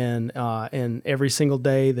believe, and every single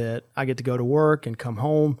day that I get to go to work and come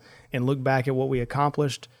home and look back at what we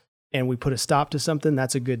accomplished, and we put a stop to something,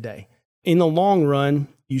 that's a good day. In the long run,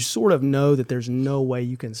 you sort of know that there's no way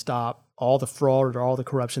you can stop all the fraud or all the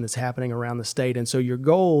corruption that's happening around the state. And so your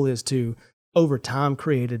goal is to, over time,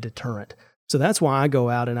 create a deterrent. So that's why I go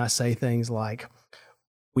out and I say things like,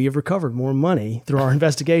 we have recovered more money through our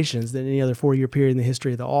investigations than any other 4-year period in the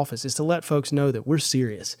history of the office, is to let folks know that we're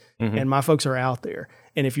serious and my folks are out there.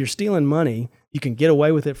 And if you're stealing money, you can get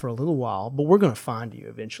away with it for a little while, but we're going to find you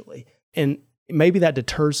eventually. And maybe that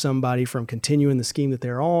deters somebody from continuing the scheme that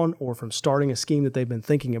they're on or from starting a scheme that they've been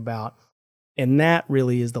thinking about. And that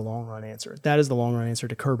really is the long run answer. That is the long run answer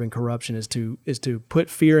to curbing corruption, is to put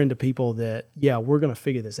fear into people that, yeah, we're going to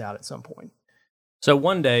figure this out at some point. So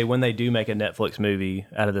one day when they do make a Netflix movie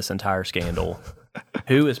out of this entire scandal,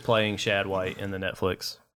 who is playing Shad White in the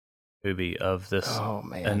Netflix movie of this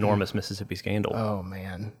enormous Mississippi scandal? Oh,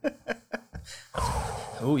 man.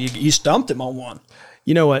 Oh, you stumped him on one.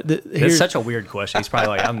 You know what? It's such a weird question. He's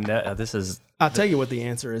probably like, this is... I'll tell you what the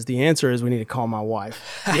answer is. The answer is we need to call my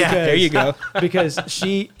wife. Yeah, there you go. Because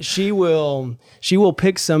she will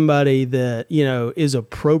pick somebody that, is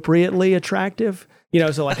appropriately attractive.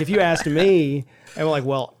 So like if you asked me, I'm like,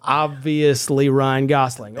 well, obviously Ryan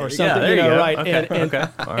Gosling or something, there you go. right? Okay.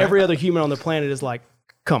 And every other human on the planet is like,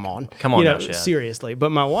 come on, now, Shad. Seriously.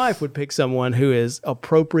 But my wife would pick someone who is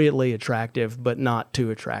appropriately attractive, but not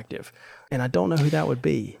too attractive. And I don't know who that would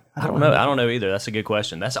be. I don't know. I don't know either. That's a good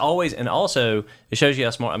question. That's always, and also it shows you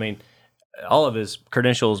how smart. I mean, all of his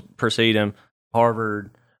credentials precede him.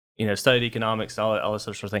 Harvard, studied economics, all this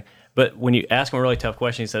sort of thing. But when you ask him a really tough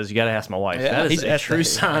question, he says, "You got to ask my wife." Yeah, that is a true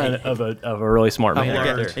sign of a really smart man.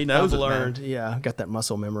 Right there. He knows I've it, learned. man. Yeah, I've got that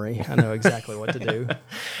muscle memory. I know exactly what to do.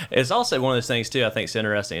 It's also one of those things too. I think it's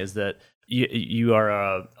interesting is that you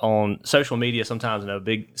are on social media sometimes, and a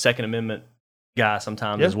big Second Amendment guy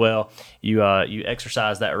sometimes as well. You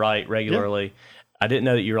exercise that right regularly. Yeah. I didn't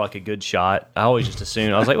know that you were like a good shot. I always just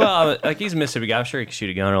assumed. I was like, well, like he's a Mississippi guy. I'm sure he could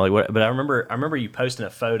shoot a gun or like what. But I remember you posting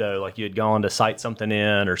a photo like you had gone to sight something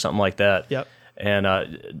in or something like that. Yep.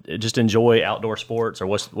 And just enjoy outdoor sports, or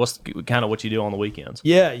what's kind of what you do on the weekends?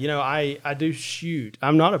 Yeah, I do shoot.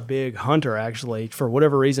 I'm not a big hunter actually. For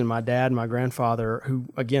whatever reason, my dad and my grandfather, who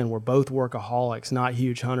again were both workaholics, not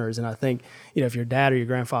huge hunters, and I think if your dad or your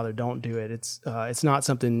grandfather don't do it, it's not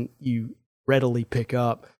something you readily pick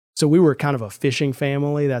up. So we were kind of a fishing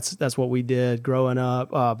family. That's what we did growing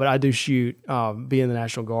up. But I do shoot, be in the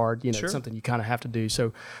National Guard. Sure. It's something you kind of have to do.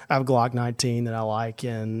 So I have a Glock 19 that I like,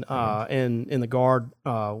 and in the Guard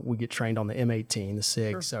we get trained on the M18, the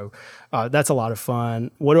SIG. Sure. So that's a lot of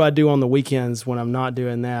fun. What do I do on the weekends when I'm not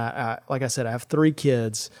doing that? Like I said, I have 3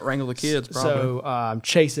 kids. Wrangle the kids, probably. So I'm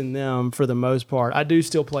chasing them for the most part. I do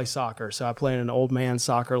still play soccer. So I play in an old man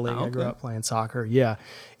soccer league. Okay. I grew up playing soccer. Yeah.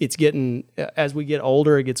 It's getting, as we get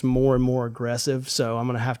older, it gets more and more aggressive. So I'm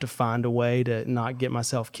going to have to find a way to not get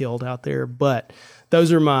myself killed out there. But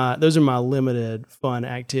those are my limited fun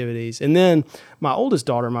activities. And then my oldest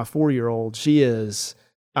daughter, my 4-year-old,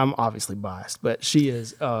 I'm obviously biased, but she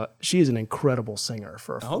is an incredible singer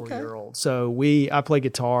for a 4-year-old. So I play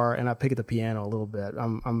guitar and I pick at the piano a little bit.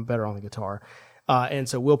 I'm better on the guitar. And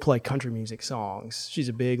so we'll play country music songs. She's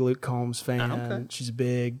a big Luke Combs fan. Okay. She's a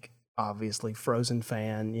big, obviously, Frozen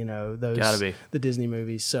fan. Those gotta be the Disney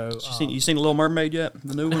movies. So you seen Little Mermaid yet?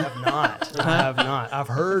 The new one? I have not. I've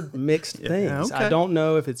heard mixed things. Okay. I don't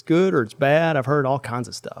know if it's good or it's bad. I've heard all kinds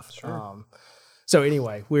of stuff. Sure. So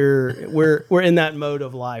anyway, we're in that mode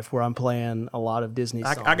of life where I'm playing a lot of Disney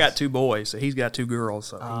songs. I got 2 boys, so he's got 2 girls.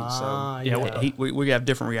 So we have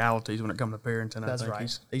different realities when it comes to parenting. That's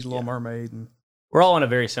right. He's a Little Mermaid, and we're all in a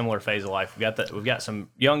very similar phase of life. We've got some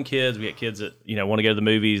young kids. We got kids that want to go to the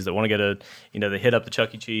movies, that want to go to they hit up the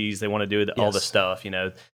Chuck E. Cheese. They want to do all this stuff.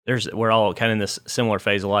 We're all kind of in this similar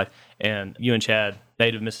phase of life. And you and Chad,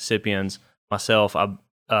 native Mississippians, myself, I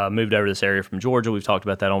moved over to this area from Georgia. We've talked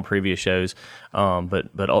about that on previous shows.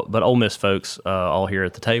 But Ole Miss folks all here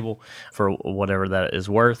at the table, for whatever that is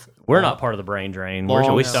worth. We're not part of the brain drain.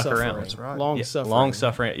 We stuck around. That's right. Long suffering. Long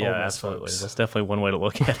suffering. Yeah, absolutely. Folks. That's definitely one way to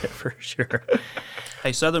look at it for sure.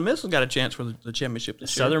 Hey, Southern Miss has got a chance for the championship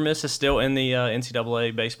this year. Southern Miss is still in the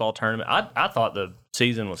NCAA baseball tournament. I thought the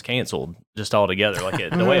season was canceled just altogether. Like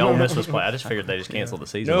the way Ole Miss was playing, I just figured they just canceled the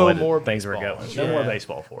season. No more things were going. No more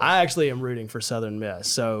baseball for us. I actually am rooting for Southern Miss.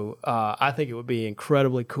 So I think it would be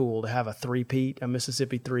incredibly cool to have a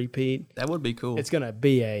Mississippi three-peat. That would be cool. It's going to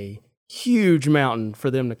be a huge mountain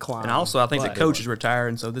for them to climb. And also, I think the coach is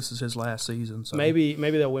retiring, so this is his last season. So maybe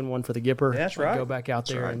they'll win one for the Gipper. That's right. Go back out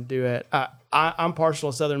there and do it. I'm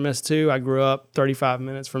partial to Southern Miss too. I grew up 35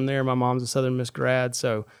 minutes from there. My mom's a Southern Miss grad,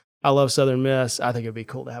 so I love Southern Miss. I think it'd be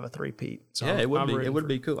cool to have a three-peat. So yeah, it would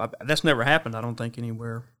be cool. That's never happened, I don't think,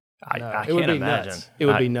 anywhere. I can't imagine. It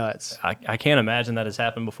would be nuts. I can't imagine that has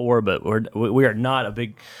happened before, but we are not a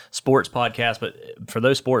big sports podcast. But for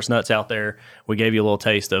those sports nuts out there, we gave you a little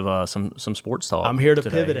taste of some sports talk. I'm here to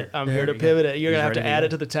pivot it. You're going to have to add it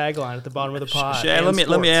to the tagline at the bottom of the pod. Shad,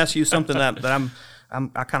 let me ask you something that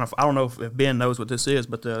I don't know if Ben knows what this is,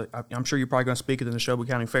 but I'm sure you're probably going to speak it in the Neshoba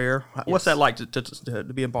County Fair. Yes. What's that like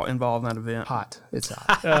to be involved in that event? Hot. It's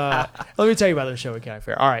hot. Let me tell you about the Neshoba County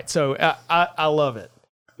Fair. All right, so I love it.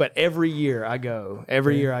 But every year I go,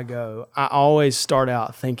 I always start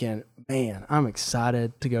out thinking, man, I'm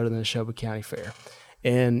excited to go to the Neshoba County Fair.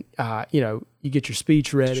 And, you get your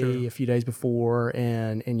speech ready a few days before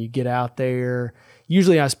and you get out there.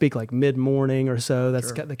 Usually I speak like mid-morning or so.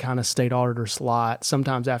 That's got the kind of state auditor slot.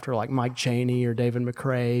 Sometimes after like Mike Cheney or David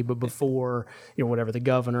McRae, but before, whatever, the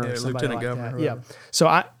governor or somebody Lieutenant like Governor, that. Yeah. So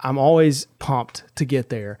I'm always pumped to get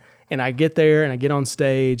there. And I get there and I get on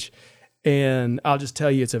stage. And I'll just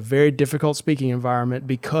tell you, it's a very difficult speaking environment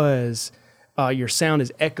because your sound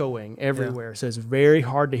is echoing everywhere. Yeah. So it's very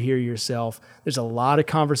hard to hear yourself. There's a lot of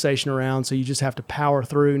conversation around, so you just have to power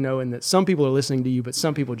through knowing that some people are listening to you, but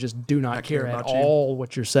some people just do not care at all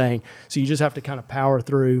what you're saying. So you just have to kind of power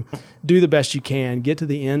through, do the best you can, get to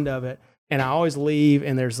the end of it. And I always leave,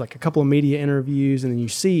 and there's like a couple of media interviews, and then you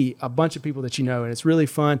see a bunch of people that you know, and it's really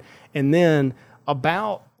fun. And then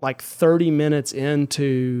about like 30 minutes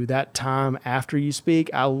into that time after you speak,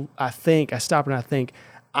 I stop and I think,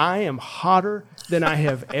 I am hotter than I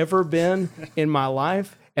have ever been in my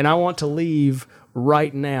life, and I want to leave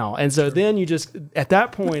right now. And so then you just, at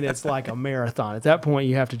that point, it's like a marathon. At that point,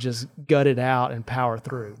 you have to just gut it out and power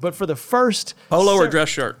through. But for the first... Polo or dress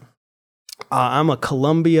shirt? I'm a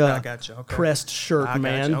Columbia Okay. pressed shirt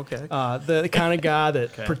man. Okay. The kind of guy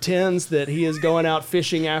that pretends that he is going out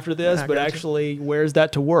fishing after this, but actually wears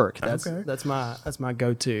that to work. That's my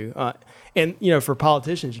go-to. And for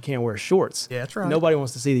politicians, you can't wear shorts. Yeah, that's right. Nobody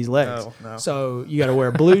wants to see these legs. No. So you got to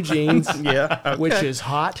wear blue jeans, which is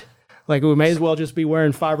hot. Like we may as well just be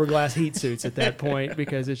wearing fiberglass heat suits at that point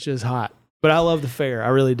because it's just hot. But I love the fair, I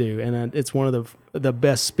really do, and it's one of the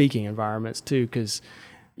best speaking environments too because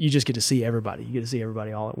you just get to see everybody. You get to see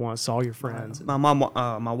everybody all at once, all your friends. My mom,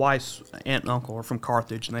 my wife's aunt and uncle are from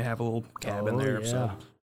Carthage, and they have a little cabin there. Yeah. So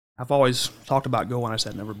I've always talked about going. I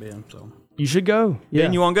said never been. So you should go. Yeah,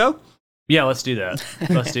 Ben, you want to go? Yeah, let's do that.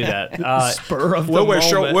 Spur of the we'll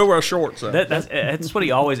moment. We'll wear shorts. That's what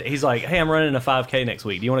he's like, hey, I'm running a 5K next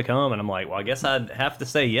week. Do you want to come? And I'm like, well, I guess I'd have to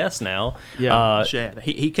say yes now. Yeah. Shad.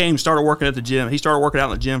 He came, started working at the gym. He started working out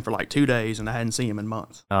in the gym for like 2 days, and I hadn't seen him in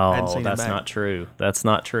months. Oh, that's not true. That's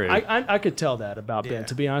not true. I could tell that about Ben,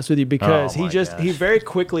 to be honest with you, because he very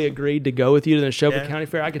quickly agreed to go with you to the Neshoba County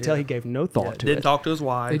Fair. I could tell he gave no thought to it. Didn't talk to his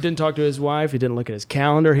wife. He didn't talk to his wife. He didn't look at his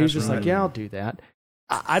calendar. He was just like, yeah, I'll do that.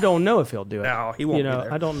 I don't know if he'll do it. No, he won't be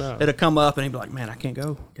there. I don't know. It'll come up and he'll be like, man, I can't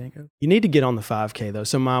go. You need to get on the 5K, though.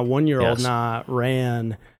 So my 1-year-old and I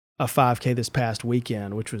ran a 5K this past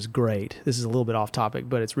weekend, which was great. This is a little bit off topic,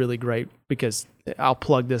 but it's really great because I'll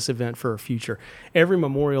plug this event for a future. Every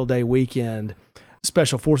Memorial Day weekend,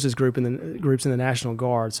 Special Forces groups in the National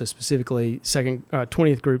Guard, so specifically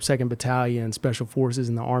 20th Group, 2nd Battalion, Special Forces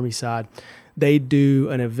in the Army side, they do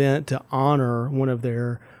an event to honor one of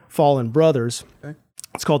their fallen brothers. Okay.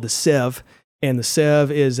 It's called the SEV, and the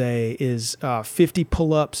SEV is 50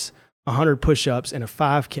 pull-ups, 100 push-ups, and a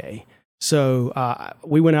 5K. So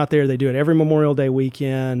we went out there. They do it every Memorial Day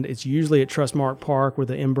weekend. It's usually at Trustmark Park where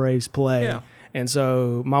the M Braves play. Yeah. And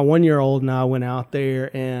so my 1-year-old and I went out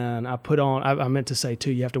there, and I put on. I meant to say too,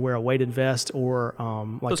 you have to wear a weighted vest or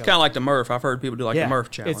it's kind of like the Murph. I've heard people do the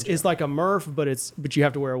Murph challenge. It's like a Murph, but you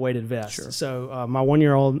have to wear a weighted vest. Sure. So my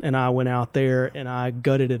 1-year-old and I went out there, and I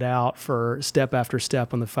gutted it out for step after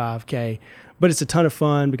step on the 5K. But it's a ton of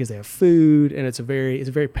fun because they have food, and it's a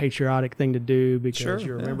very patriotic thing to do because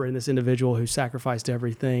you're remembering this individual who sacrificed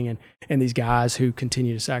everything and these guys who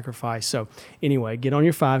continue to sacrifice. So anyway, get on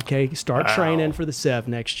your 5K, start training for the SEV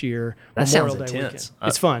next year. That Memorial sounds Day intense. Weekend.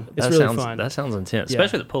 It's fun. It's really fun. That sounds intense,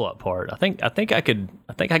 especially the pull-up part. I think I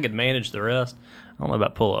could manage the rest. I don't know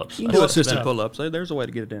about pull-ups. You can do assisted pull-ups. There's a way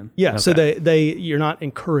to get it in. Yeah, okay. So you're not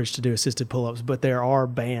encouraged to do assisted pull-ups, but there are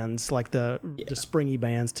bands like the springy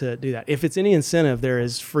bands to do that. If it's any incentive, there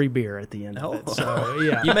is free beer at the end of it. So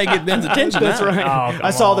yeah, you may get Ben's attention. That's right.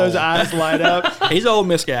 I saw those eyes light up. He's an Ole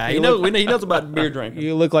Miss guy. He knows about beer drinking.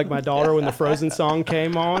 You look like my daughter when the Frozen song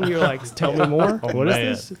came on. You're like, tell me more. What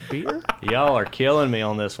is this? Beer? Y'all are killing me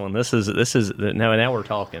on this one. This is now we're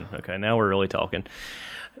talking. Okay, now we're really talking.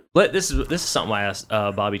 This is something I asked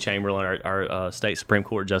Bobby Chamberlain, our state Supreme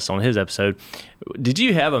Court justice, on his episode. Did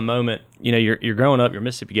you have a moment? You're growing up. You're a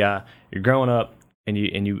Mississippi guy. You're growing up, and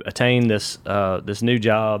you attain this new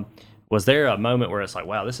job. Was there a moment where it's like,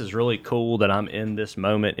 wow, this is really cool that I'm in this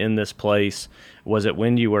moment in this place? Was it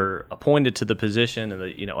when you were appointed to the position,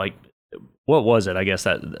 and what was it? I guess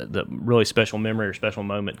that the really special memory or special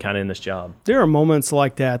moment kind of in this job. There are moments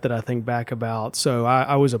like that I think back about. So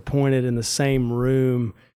I was appointed in the same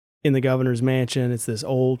room in the governor's mansion. It's this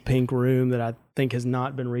old pink room that I think has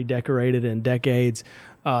not been redecorated in decades.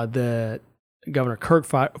 The Governor Kirk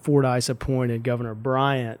Fordyce appointed Governor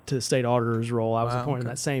Bryant to the state auditor's role. I was appointed in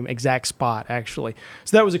that same exact spot, actually.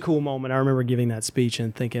 So that was a cool moment. I remember giving that speech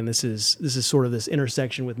and thinking this is sort of this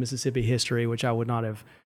intersection with Mississippi history, which I would not have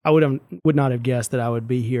guessed that I would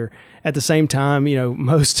be here. At the same time,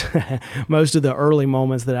 most of the early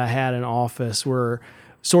moments that I had in office were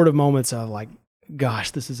sort of moments of like,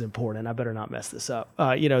 gosh, this is important. I better not mess this up.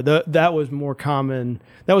 That was more common.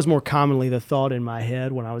 That was more commonly the thought in my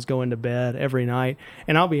head when I was going to bed every night.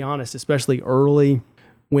 And I'll be honest, especially early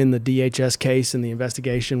when the DHS case and the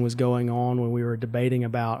investigation was going on, when we were debating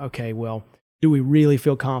about, okay, well, do we really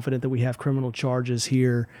feel confident that we have criminal charges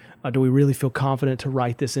here? Do we really feel confident to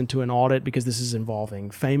write this into an audit? Because this is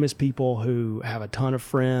involving famous people who have a ton of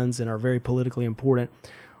friends and are very politically important.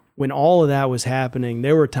 When all of that was happening,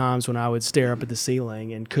 there were times when I would stare up at the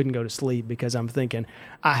ceiling and couldn't go to sleep because I'm thinking,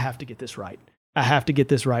 I have to get this right. I have to get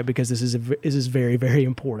this right because this is very, very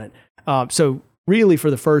important. So really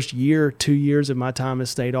for the first 2 years of my time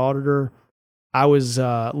as state auditor, I was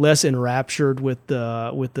less enraptured with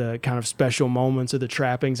the kind of special moments or the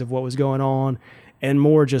trappings of what was going on. and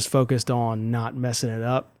more just focused on not messing it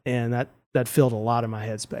up. And that filled a lot of my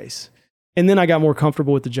headspace. And then I got more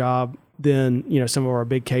comfortable with the job. Then, some of our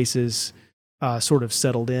big cases sort of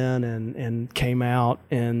settled in and came out.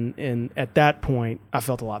 And at that point, I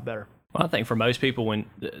felt a lot better. Well, I think for most people, when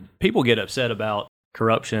people get upset about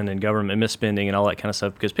corruption and government misspending and all that kind of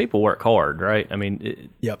stuff, because people work hard, right? I mean,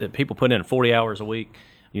 people put in 40 hours a week.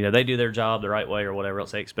 They do their job the right way or whatever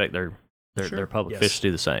else. They expect their public officials to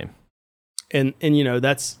do the same. And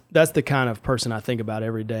that's the kind of person I think about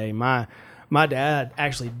every day. My dad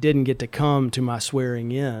actually didn't get to come to my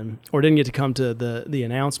swearing in, or didn't get to come to the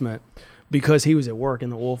announcement, because he was at work in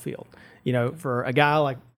the oil field. For a guy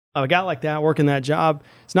like that working that job,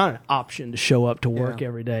 it's not an option to show up to work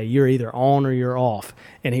every day. You're either on or you're off.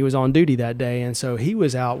 And he was on duty that day, and so he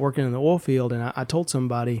was out working in the oil field. And I told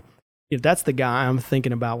somebody, if that's the guy I'm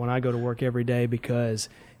thinking about when I go to work every day, because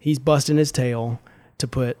he's busting his tail to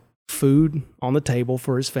put food on the table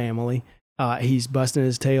for his family. He's busting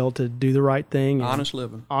his tail to do the right thing. Honest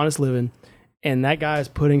living. And that guy is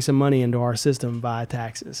putting some money into our system via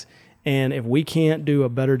taxes. And if we can't do a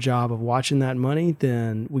better job of watching that money,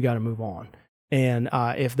 then we got to move on. And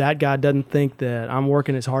if that guy doesn't think that I'm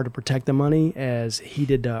working as hard to protect the money as he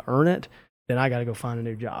did to earn it, then I got to go find a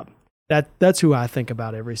new job. That's who I think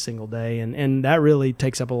about every single day. And that really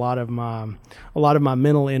takes up a lot of my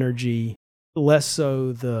mental energy. Less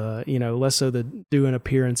so the doing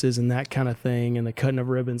appearances and that kind of thing, and the cutting of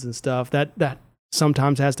ribbons and stuff. That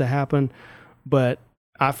sometimes has to happen, but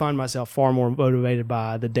I find myself far more motivated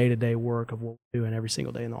by the day-to-day work of what we're doing every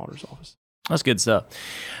single day in the auditor's office. That's good stuff.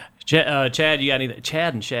 Chad, you got anything?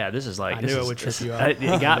 Chad and Shad, this is like... I knew it would trip you up.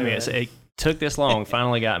 It got me. It took this long,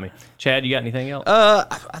 finally got me. Chad, you got anything else?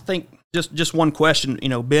 I think just one question.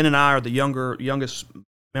 Ben and I are the youngest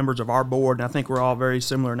members of our board, and I think we're all very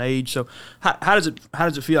similar in age. So how does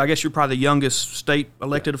it feel? I guess you're probably the youngest state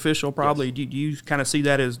elected official, probably. Yes. Do you kind of see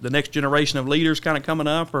that as the next generation of leaders kind of coming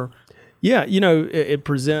up? Or Yeah, it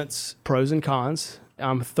presents pros and cons.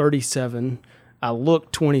 I'm 37. I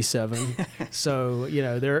look 27. So,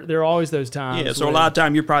 there are always those times. Yeah, so a lot of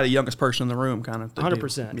time you're probably the youngest person in the room, kind of.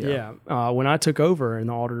 100%, yeah. When I took over in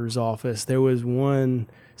the auditor's office, there was one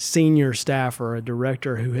senior staffer, a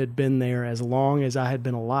director, who had been there as long as I had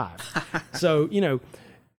been alive. So,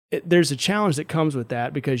 there's a challenge that comes with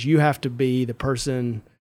that, because you have to be the person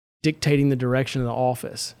dictating the direction of the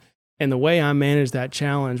office. And the way I managed that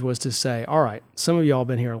challenge was to say, all right, some of y'all have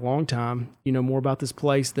been here a long time. You know more about this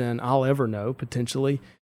place than I'll ever know, potentially.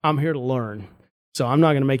 I'm here to learn. So I'm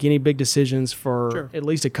not going to make any big decisions for at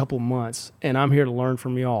least a couple months, and I'm here to learn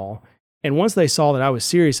from y'all. And once they saw that I was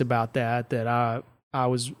serious about that I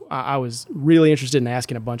was really interested in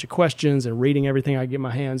asking a bunch of questions and reading everything I could get my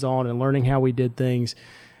hands on and learning how we did things,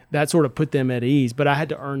 that sort of put them at ease. But I had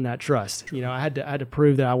to earn that trust. I had to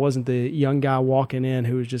prove that I wasn't the young guy walking in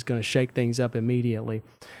who was just going to shake things up immediately.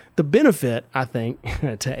 The benefit, I think,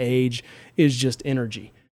 to age is just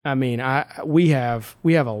energy. I mean, we have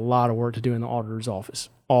a lot of work to do in the auditor's office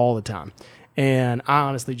all the time. And I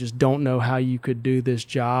honestly just don't know how you could do this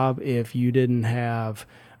job if you didn't have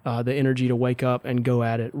the energy to wake up and go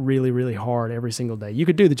at it really, really hard every single day. You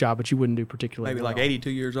could do the job, but you wouldn't do particularly maybe well. Like 82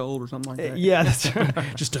 years old or something like that. Yeah, that's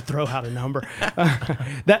right. Just to throw out a number.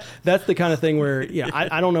 That's the kind of thing where,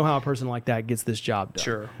 I don't know how a person like that gets this job done.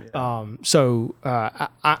 Sure. Yeah.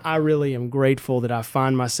 I really am grateful that I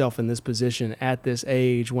find myself in this position at this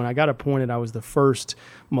age. When I got appointed, I was the first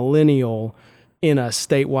millennial in a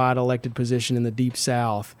statewide elected position in the Deep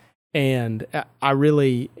South. And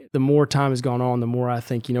the more time has gone on, the more I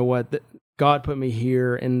think, God put me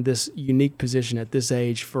here in this unique position at this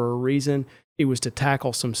age for a reason. It was to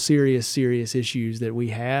tackle some serious, serious issues that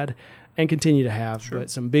we had and continue to have, but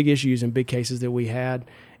some big issues and big cases that we had,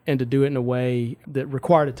 and to do it in a way that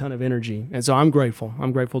required a ton of energy. And so I'm grateful.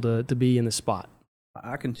 I'm grateful to be in the spot.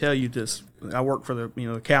 I can tell you this. I work for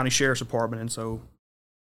the county sheriff's department, and so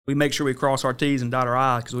we make sure we cross our T's and dot our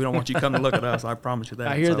I's, because we don't want you to come to look at us. I promise you that.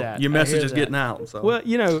 I hear that. Your message is getting out. So. Well,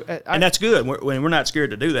 and that's good. We're not scared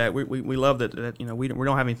to do that. We love that. We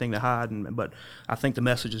don't have anything to hide. But I think the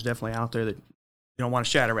message is definitely out there that you don't want a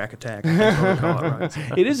Shadrach attack.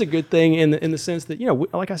 Right? It is a good thing in the sense that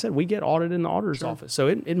like I said, we get audited in the auditor's office, so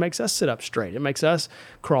it makes us sit up straight. It makes us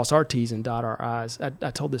cross our T's and dot our I's. I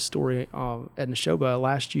told this story at Neshoba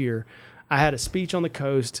last year. I had a speech on the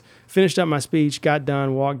coast, finished up my speech, got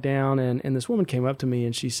done, walked down, and this woman came up to me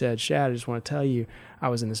and she said, Shad, I just want to tell you, I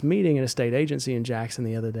was in this meeting at a state agency in Jackson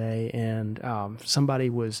the other day, and somebody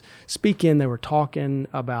was speaking. They were talking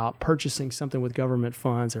about purchasing something with government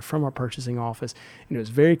funds. They're from our purchasing office, and it was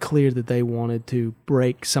very clear that they wanted to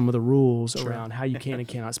break some of the rules around how you can and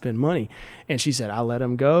cannot spend money. And she said, I let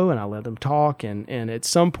them go, and I let them talk, and at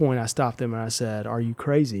some point I stopped them and I said, are you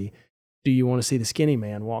crazy? Do you want to see the skinny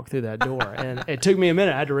man walk through that door? And it took me a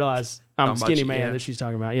minute. I had to realize I'm the skinny man that she's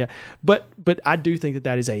talking about. Yeah. But I do think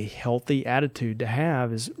that is a healthy attitude to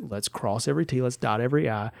have, is let's cross every T, let's dot every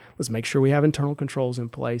I, let's make sure we have internal controls in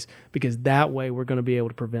place, because that way we're going to be able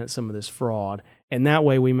to prevent some of this fraud. And that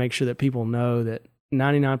way we make sure that people know that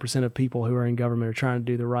 99% of people who are in government are trying to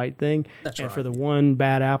do the right thing. That's right. For the one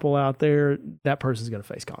bad apple out there, that person's going to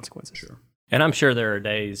face consequences. Sure. And I'm sure there are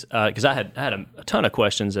days, because I had a ton of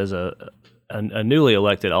questions as a newly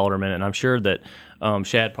elected alderman, and I'm sure that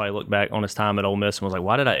Shad probably looked back on his time at Ole Miss and was like,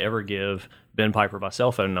 why did I ever give Ben Piper my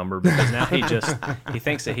cell phone number? Because now he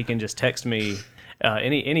thinks that he can just text me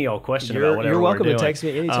any old question about whatever you're welcome we're doing. To text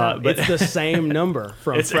me anytime. It's the same number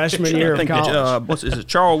from freshman year of college. Is it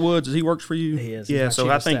Charles Woods? He works for you? He is. Yeah, so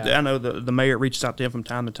I think I know the mayor reaches out to him from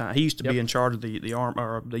time to time. He used to be in charge of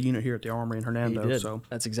the unit here at the Armory in Hernando. He did. So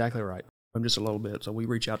that's exactly right. Just a little bit, so we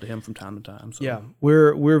reach out to him from time to time. So. Yeah,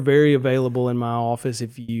 we're very available in my office.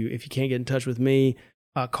 If you can't get in touch with me,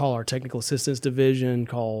 call our technical assistance division.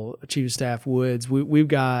 Call Chief of Staff Woods. We've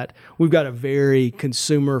got a very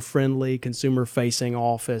consumer friendly, consumer facing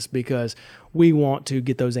office, because we want to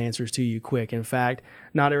get those answers to you quick. In fact,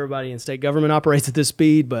 not everybody in state government operates at this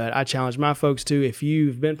speed, but I challenge my folks to. If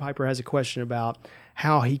Ben Piper has a question about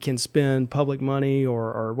how he can spend public money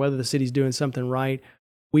or whether the city's doing something right,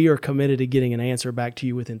 we are committed to getting an answer back to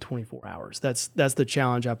you within 24 hours. That's the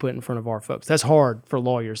challenge I put in front of our folks. That's hard for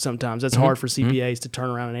lawyers sometimes. That's hard for CPAs to turn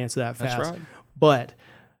around and answer that fast. That's right. But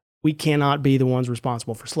we cannot be the ones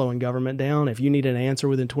responsible for slowing government down. If you need an answer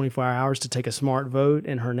within 24 hours to take a smart vote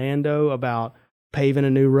in Hernando about paving a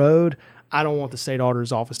new road, I don't want the state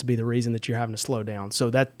auditor's office to be the reason that you're having to slow down. So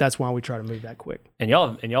that's why we try to move that quick. And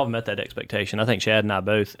y'all have met that expectation. I think Shad and I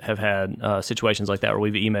both have had situations like that where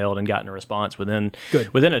we've emailed and gotten a response within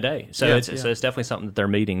a day. So it's definitely something that they're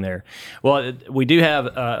meeting there. Well, we do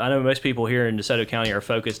have. I know most people here in DeSoto County are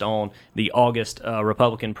focused on the August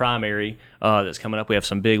Republican primary that's coming up. We have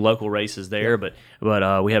some big local races there, but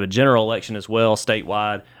we have a general election as well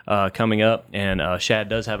statewide coming up, and Shad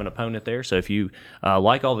does have an opponent there. So if you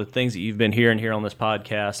like all the things that you've been hearing here on this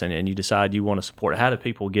podcast, and you decide you want to support, how do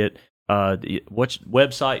people get what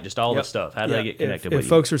website, just all this stuff? How do they get connected with you? If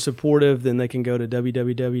folks are supportive, then they can go to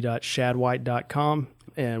www.shadwhite.com,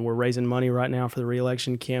 and we're raising money right now for the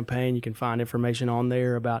re-election campaign. You can find information on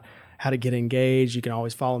there about how to get engaged. You can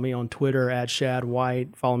always follow me on Twitter at Shad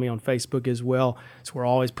White. Follow me on Facebook as well. So we're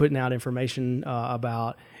always putting out information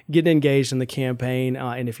about getting engaged in the campaign.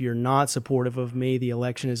 And if you're not supportive of me, the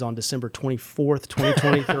election is on December 24th,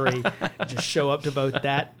 2023. Just show up to vote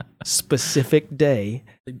that specific day.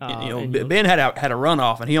 Ben had a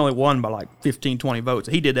runoff, and he only won by like 15, 20 votes.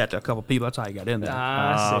 He did that to a couple people. That's how he got in there.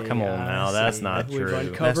 Come on now. That's not true. We've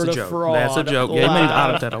uncovered a fraud. That's a joke. Yeah, he made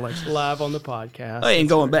out of that election. Live on the podcast. Hey, and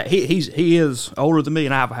going back, he is older than me,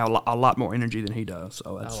 and I have a lot more energy than he does.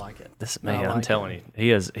 So I like it. I'm telling you, he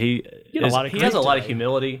has a lot of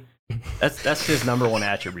humility. That's his number one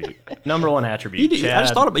attribute. Number one attribute. I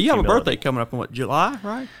just thought about you have a birthday coming up in July,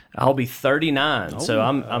 right? I'll be 39. So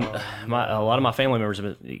a lot of my family members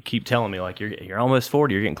keep telling me, like, you're almost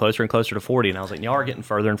 40. You're getting closer and closer to 40. And I was like, y'all are getting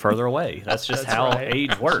further and further away. That's just how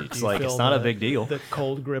age works. Like, it's not a big deal. The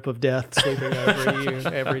cold grip of death sweeping over you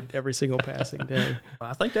every single passing day.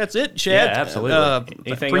 I think that's it, Shad. Yeah, absolutely.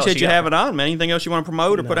 Appreciate you having on, man. Anything else you want to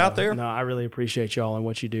promote or put out there? No, I really appreciate y'all and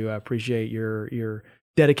what you do. I appreciate your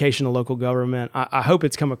dedication to local government. I hope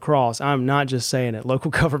it's come across. I'm not just saying it.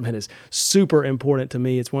 Local government is super important to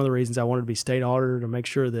me. It's one of the reasons I wanted to be state auditor, to make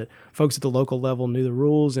sure that folks at the local level knew the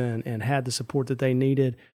rules and had the support that they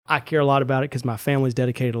needed. I care a lot about it because my family's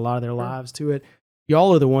dedicated a lot of their lives to it.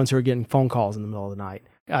 Y'all are the ones who are getting phone calls in the middle of the night.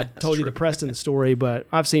 I told you the Preston story, but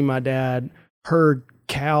I've seen my dad herd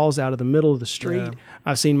cows out of the middle of the street. Yeah.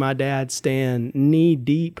 I've seen my dad stand knee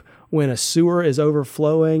deep when a sewer is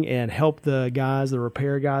overflowing and help the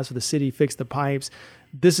repair guys for the city fix the pipes.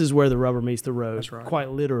 This is where the rubber meets the road, That's right.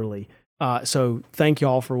 Quite literally. So thank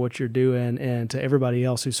y'all for what you're doing, and to everybody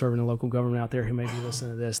else who's serving in local government out there who may be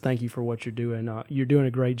listening to this, thank you for what you're doing. You're doing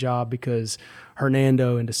a great job, because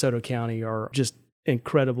Hernando and DeSoto County are just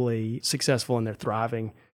incredibly successful, and they're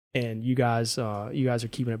thriving. and you guys are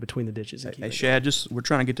keeping it between the ditches. And Hey, Shad, we're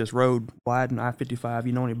trying to get this road wide and I-55.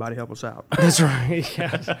 You know anybody, help us out. That's right.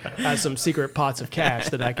 Yeah. I have some secret pots of cash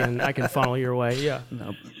that I can funnel your way. Yeah.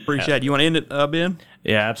 No, appreciate it. You want to end it, Ben?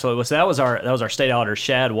 Yeah, absolutely. So that was our state auditor,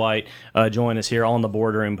 Shad White, join us here on the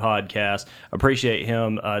Boardroom podcast. Appreciate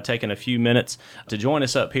him taking a few minutes to join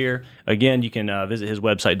us up here. Again, you can visit his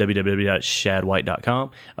website,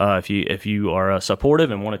 www.shadwhite.com, if you are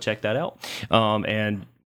supportive and want to check that out. And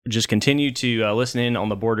just continue to listen in on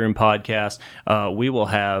the Boardroom podcast. We will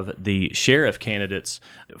have the sheriff candidates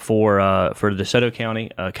for DeSoto County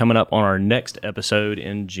coming up on our next episode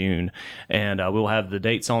in June, and we'll have the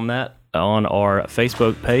dates on that on our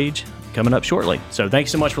Facebook page coming up shortly. So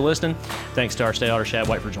thanks so much for listening. Thanks to our state auditor, Shad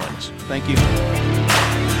White, for joining us. Thank you.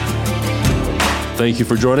 Thank you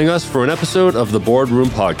for joining us for an episode of the Boardroom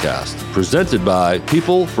podcast, presented by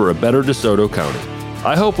People for a Better DeSoto County.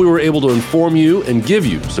 I hope we were able to inform you and give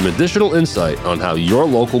you some additional insight on how your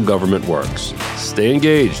local government works. Stay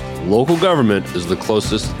engaged. Local government is the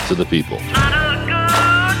closest to the people.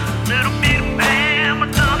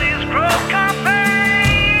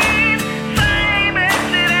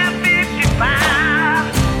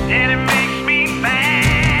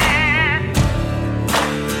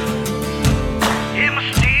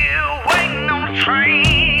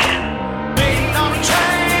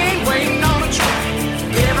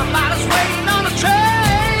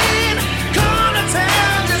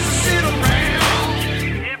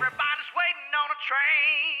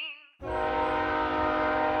 Train.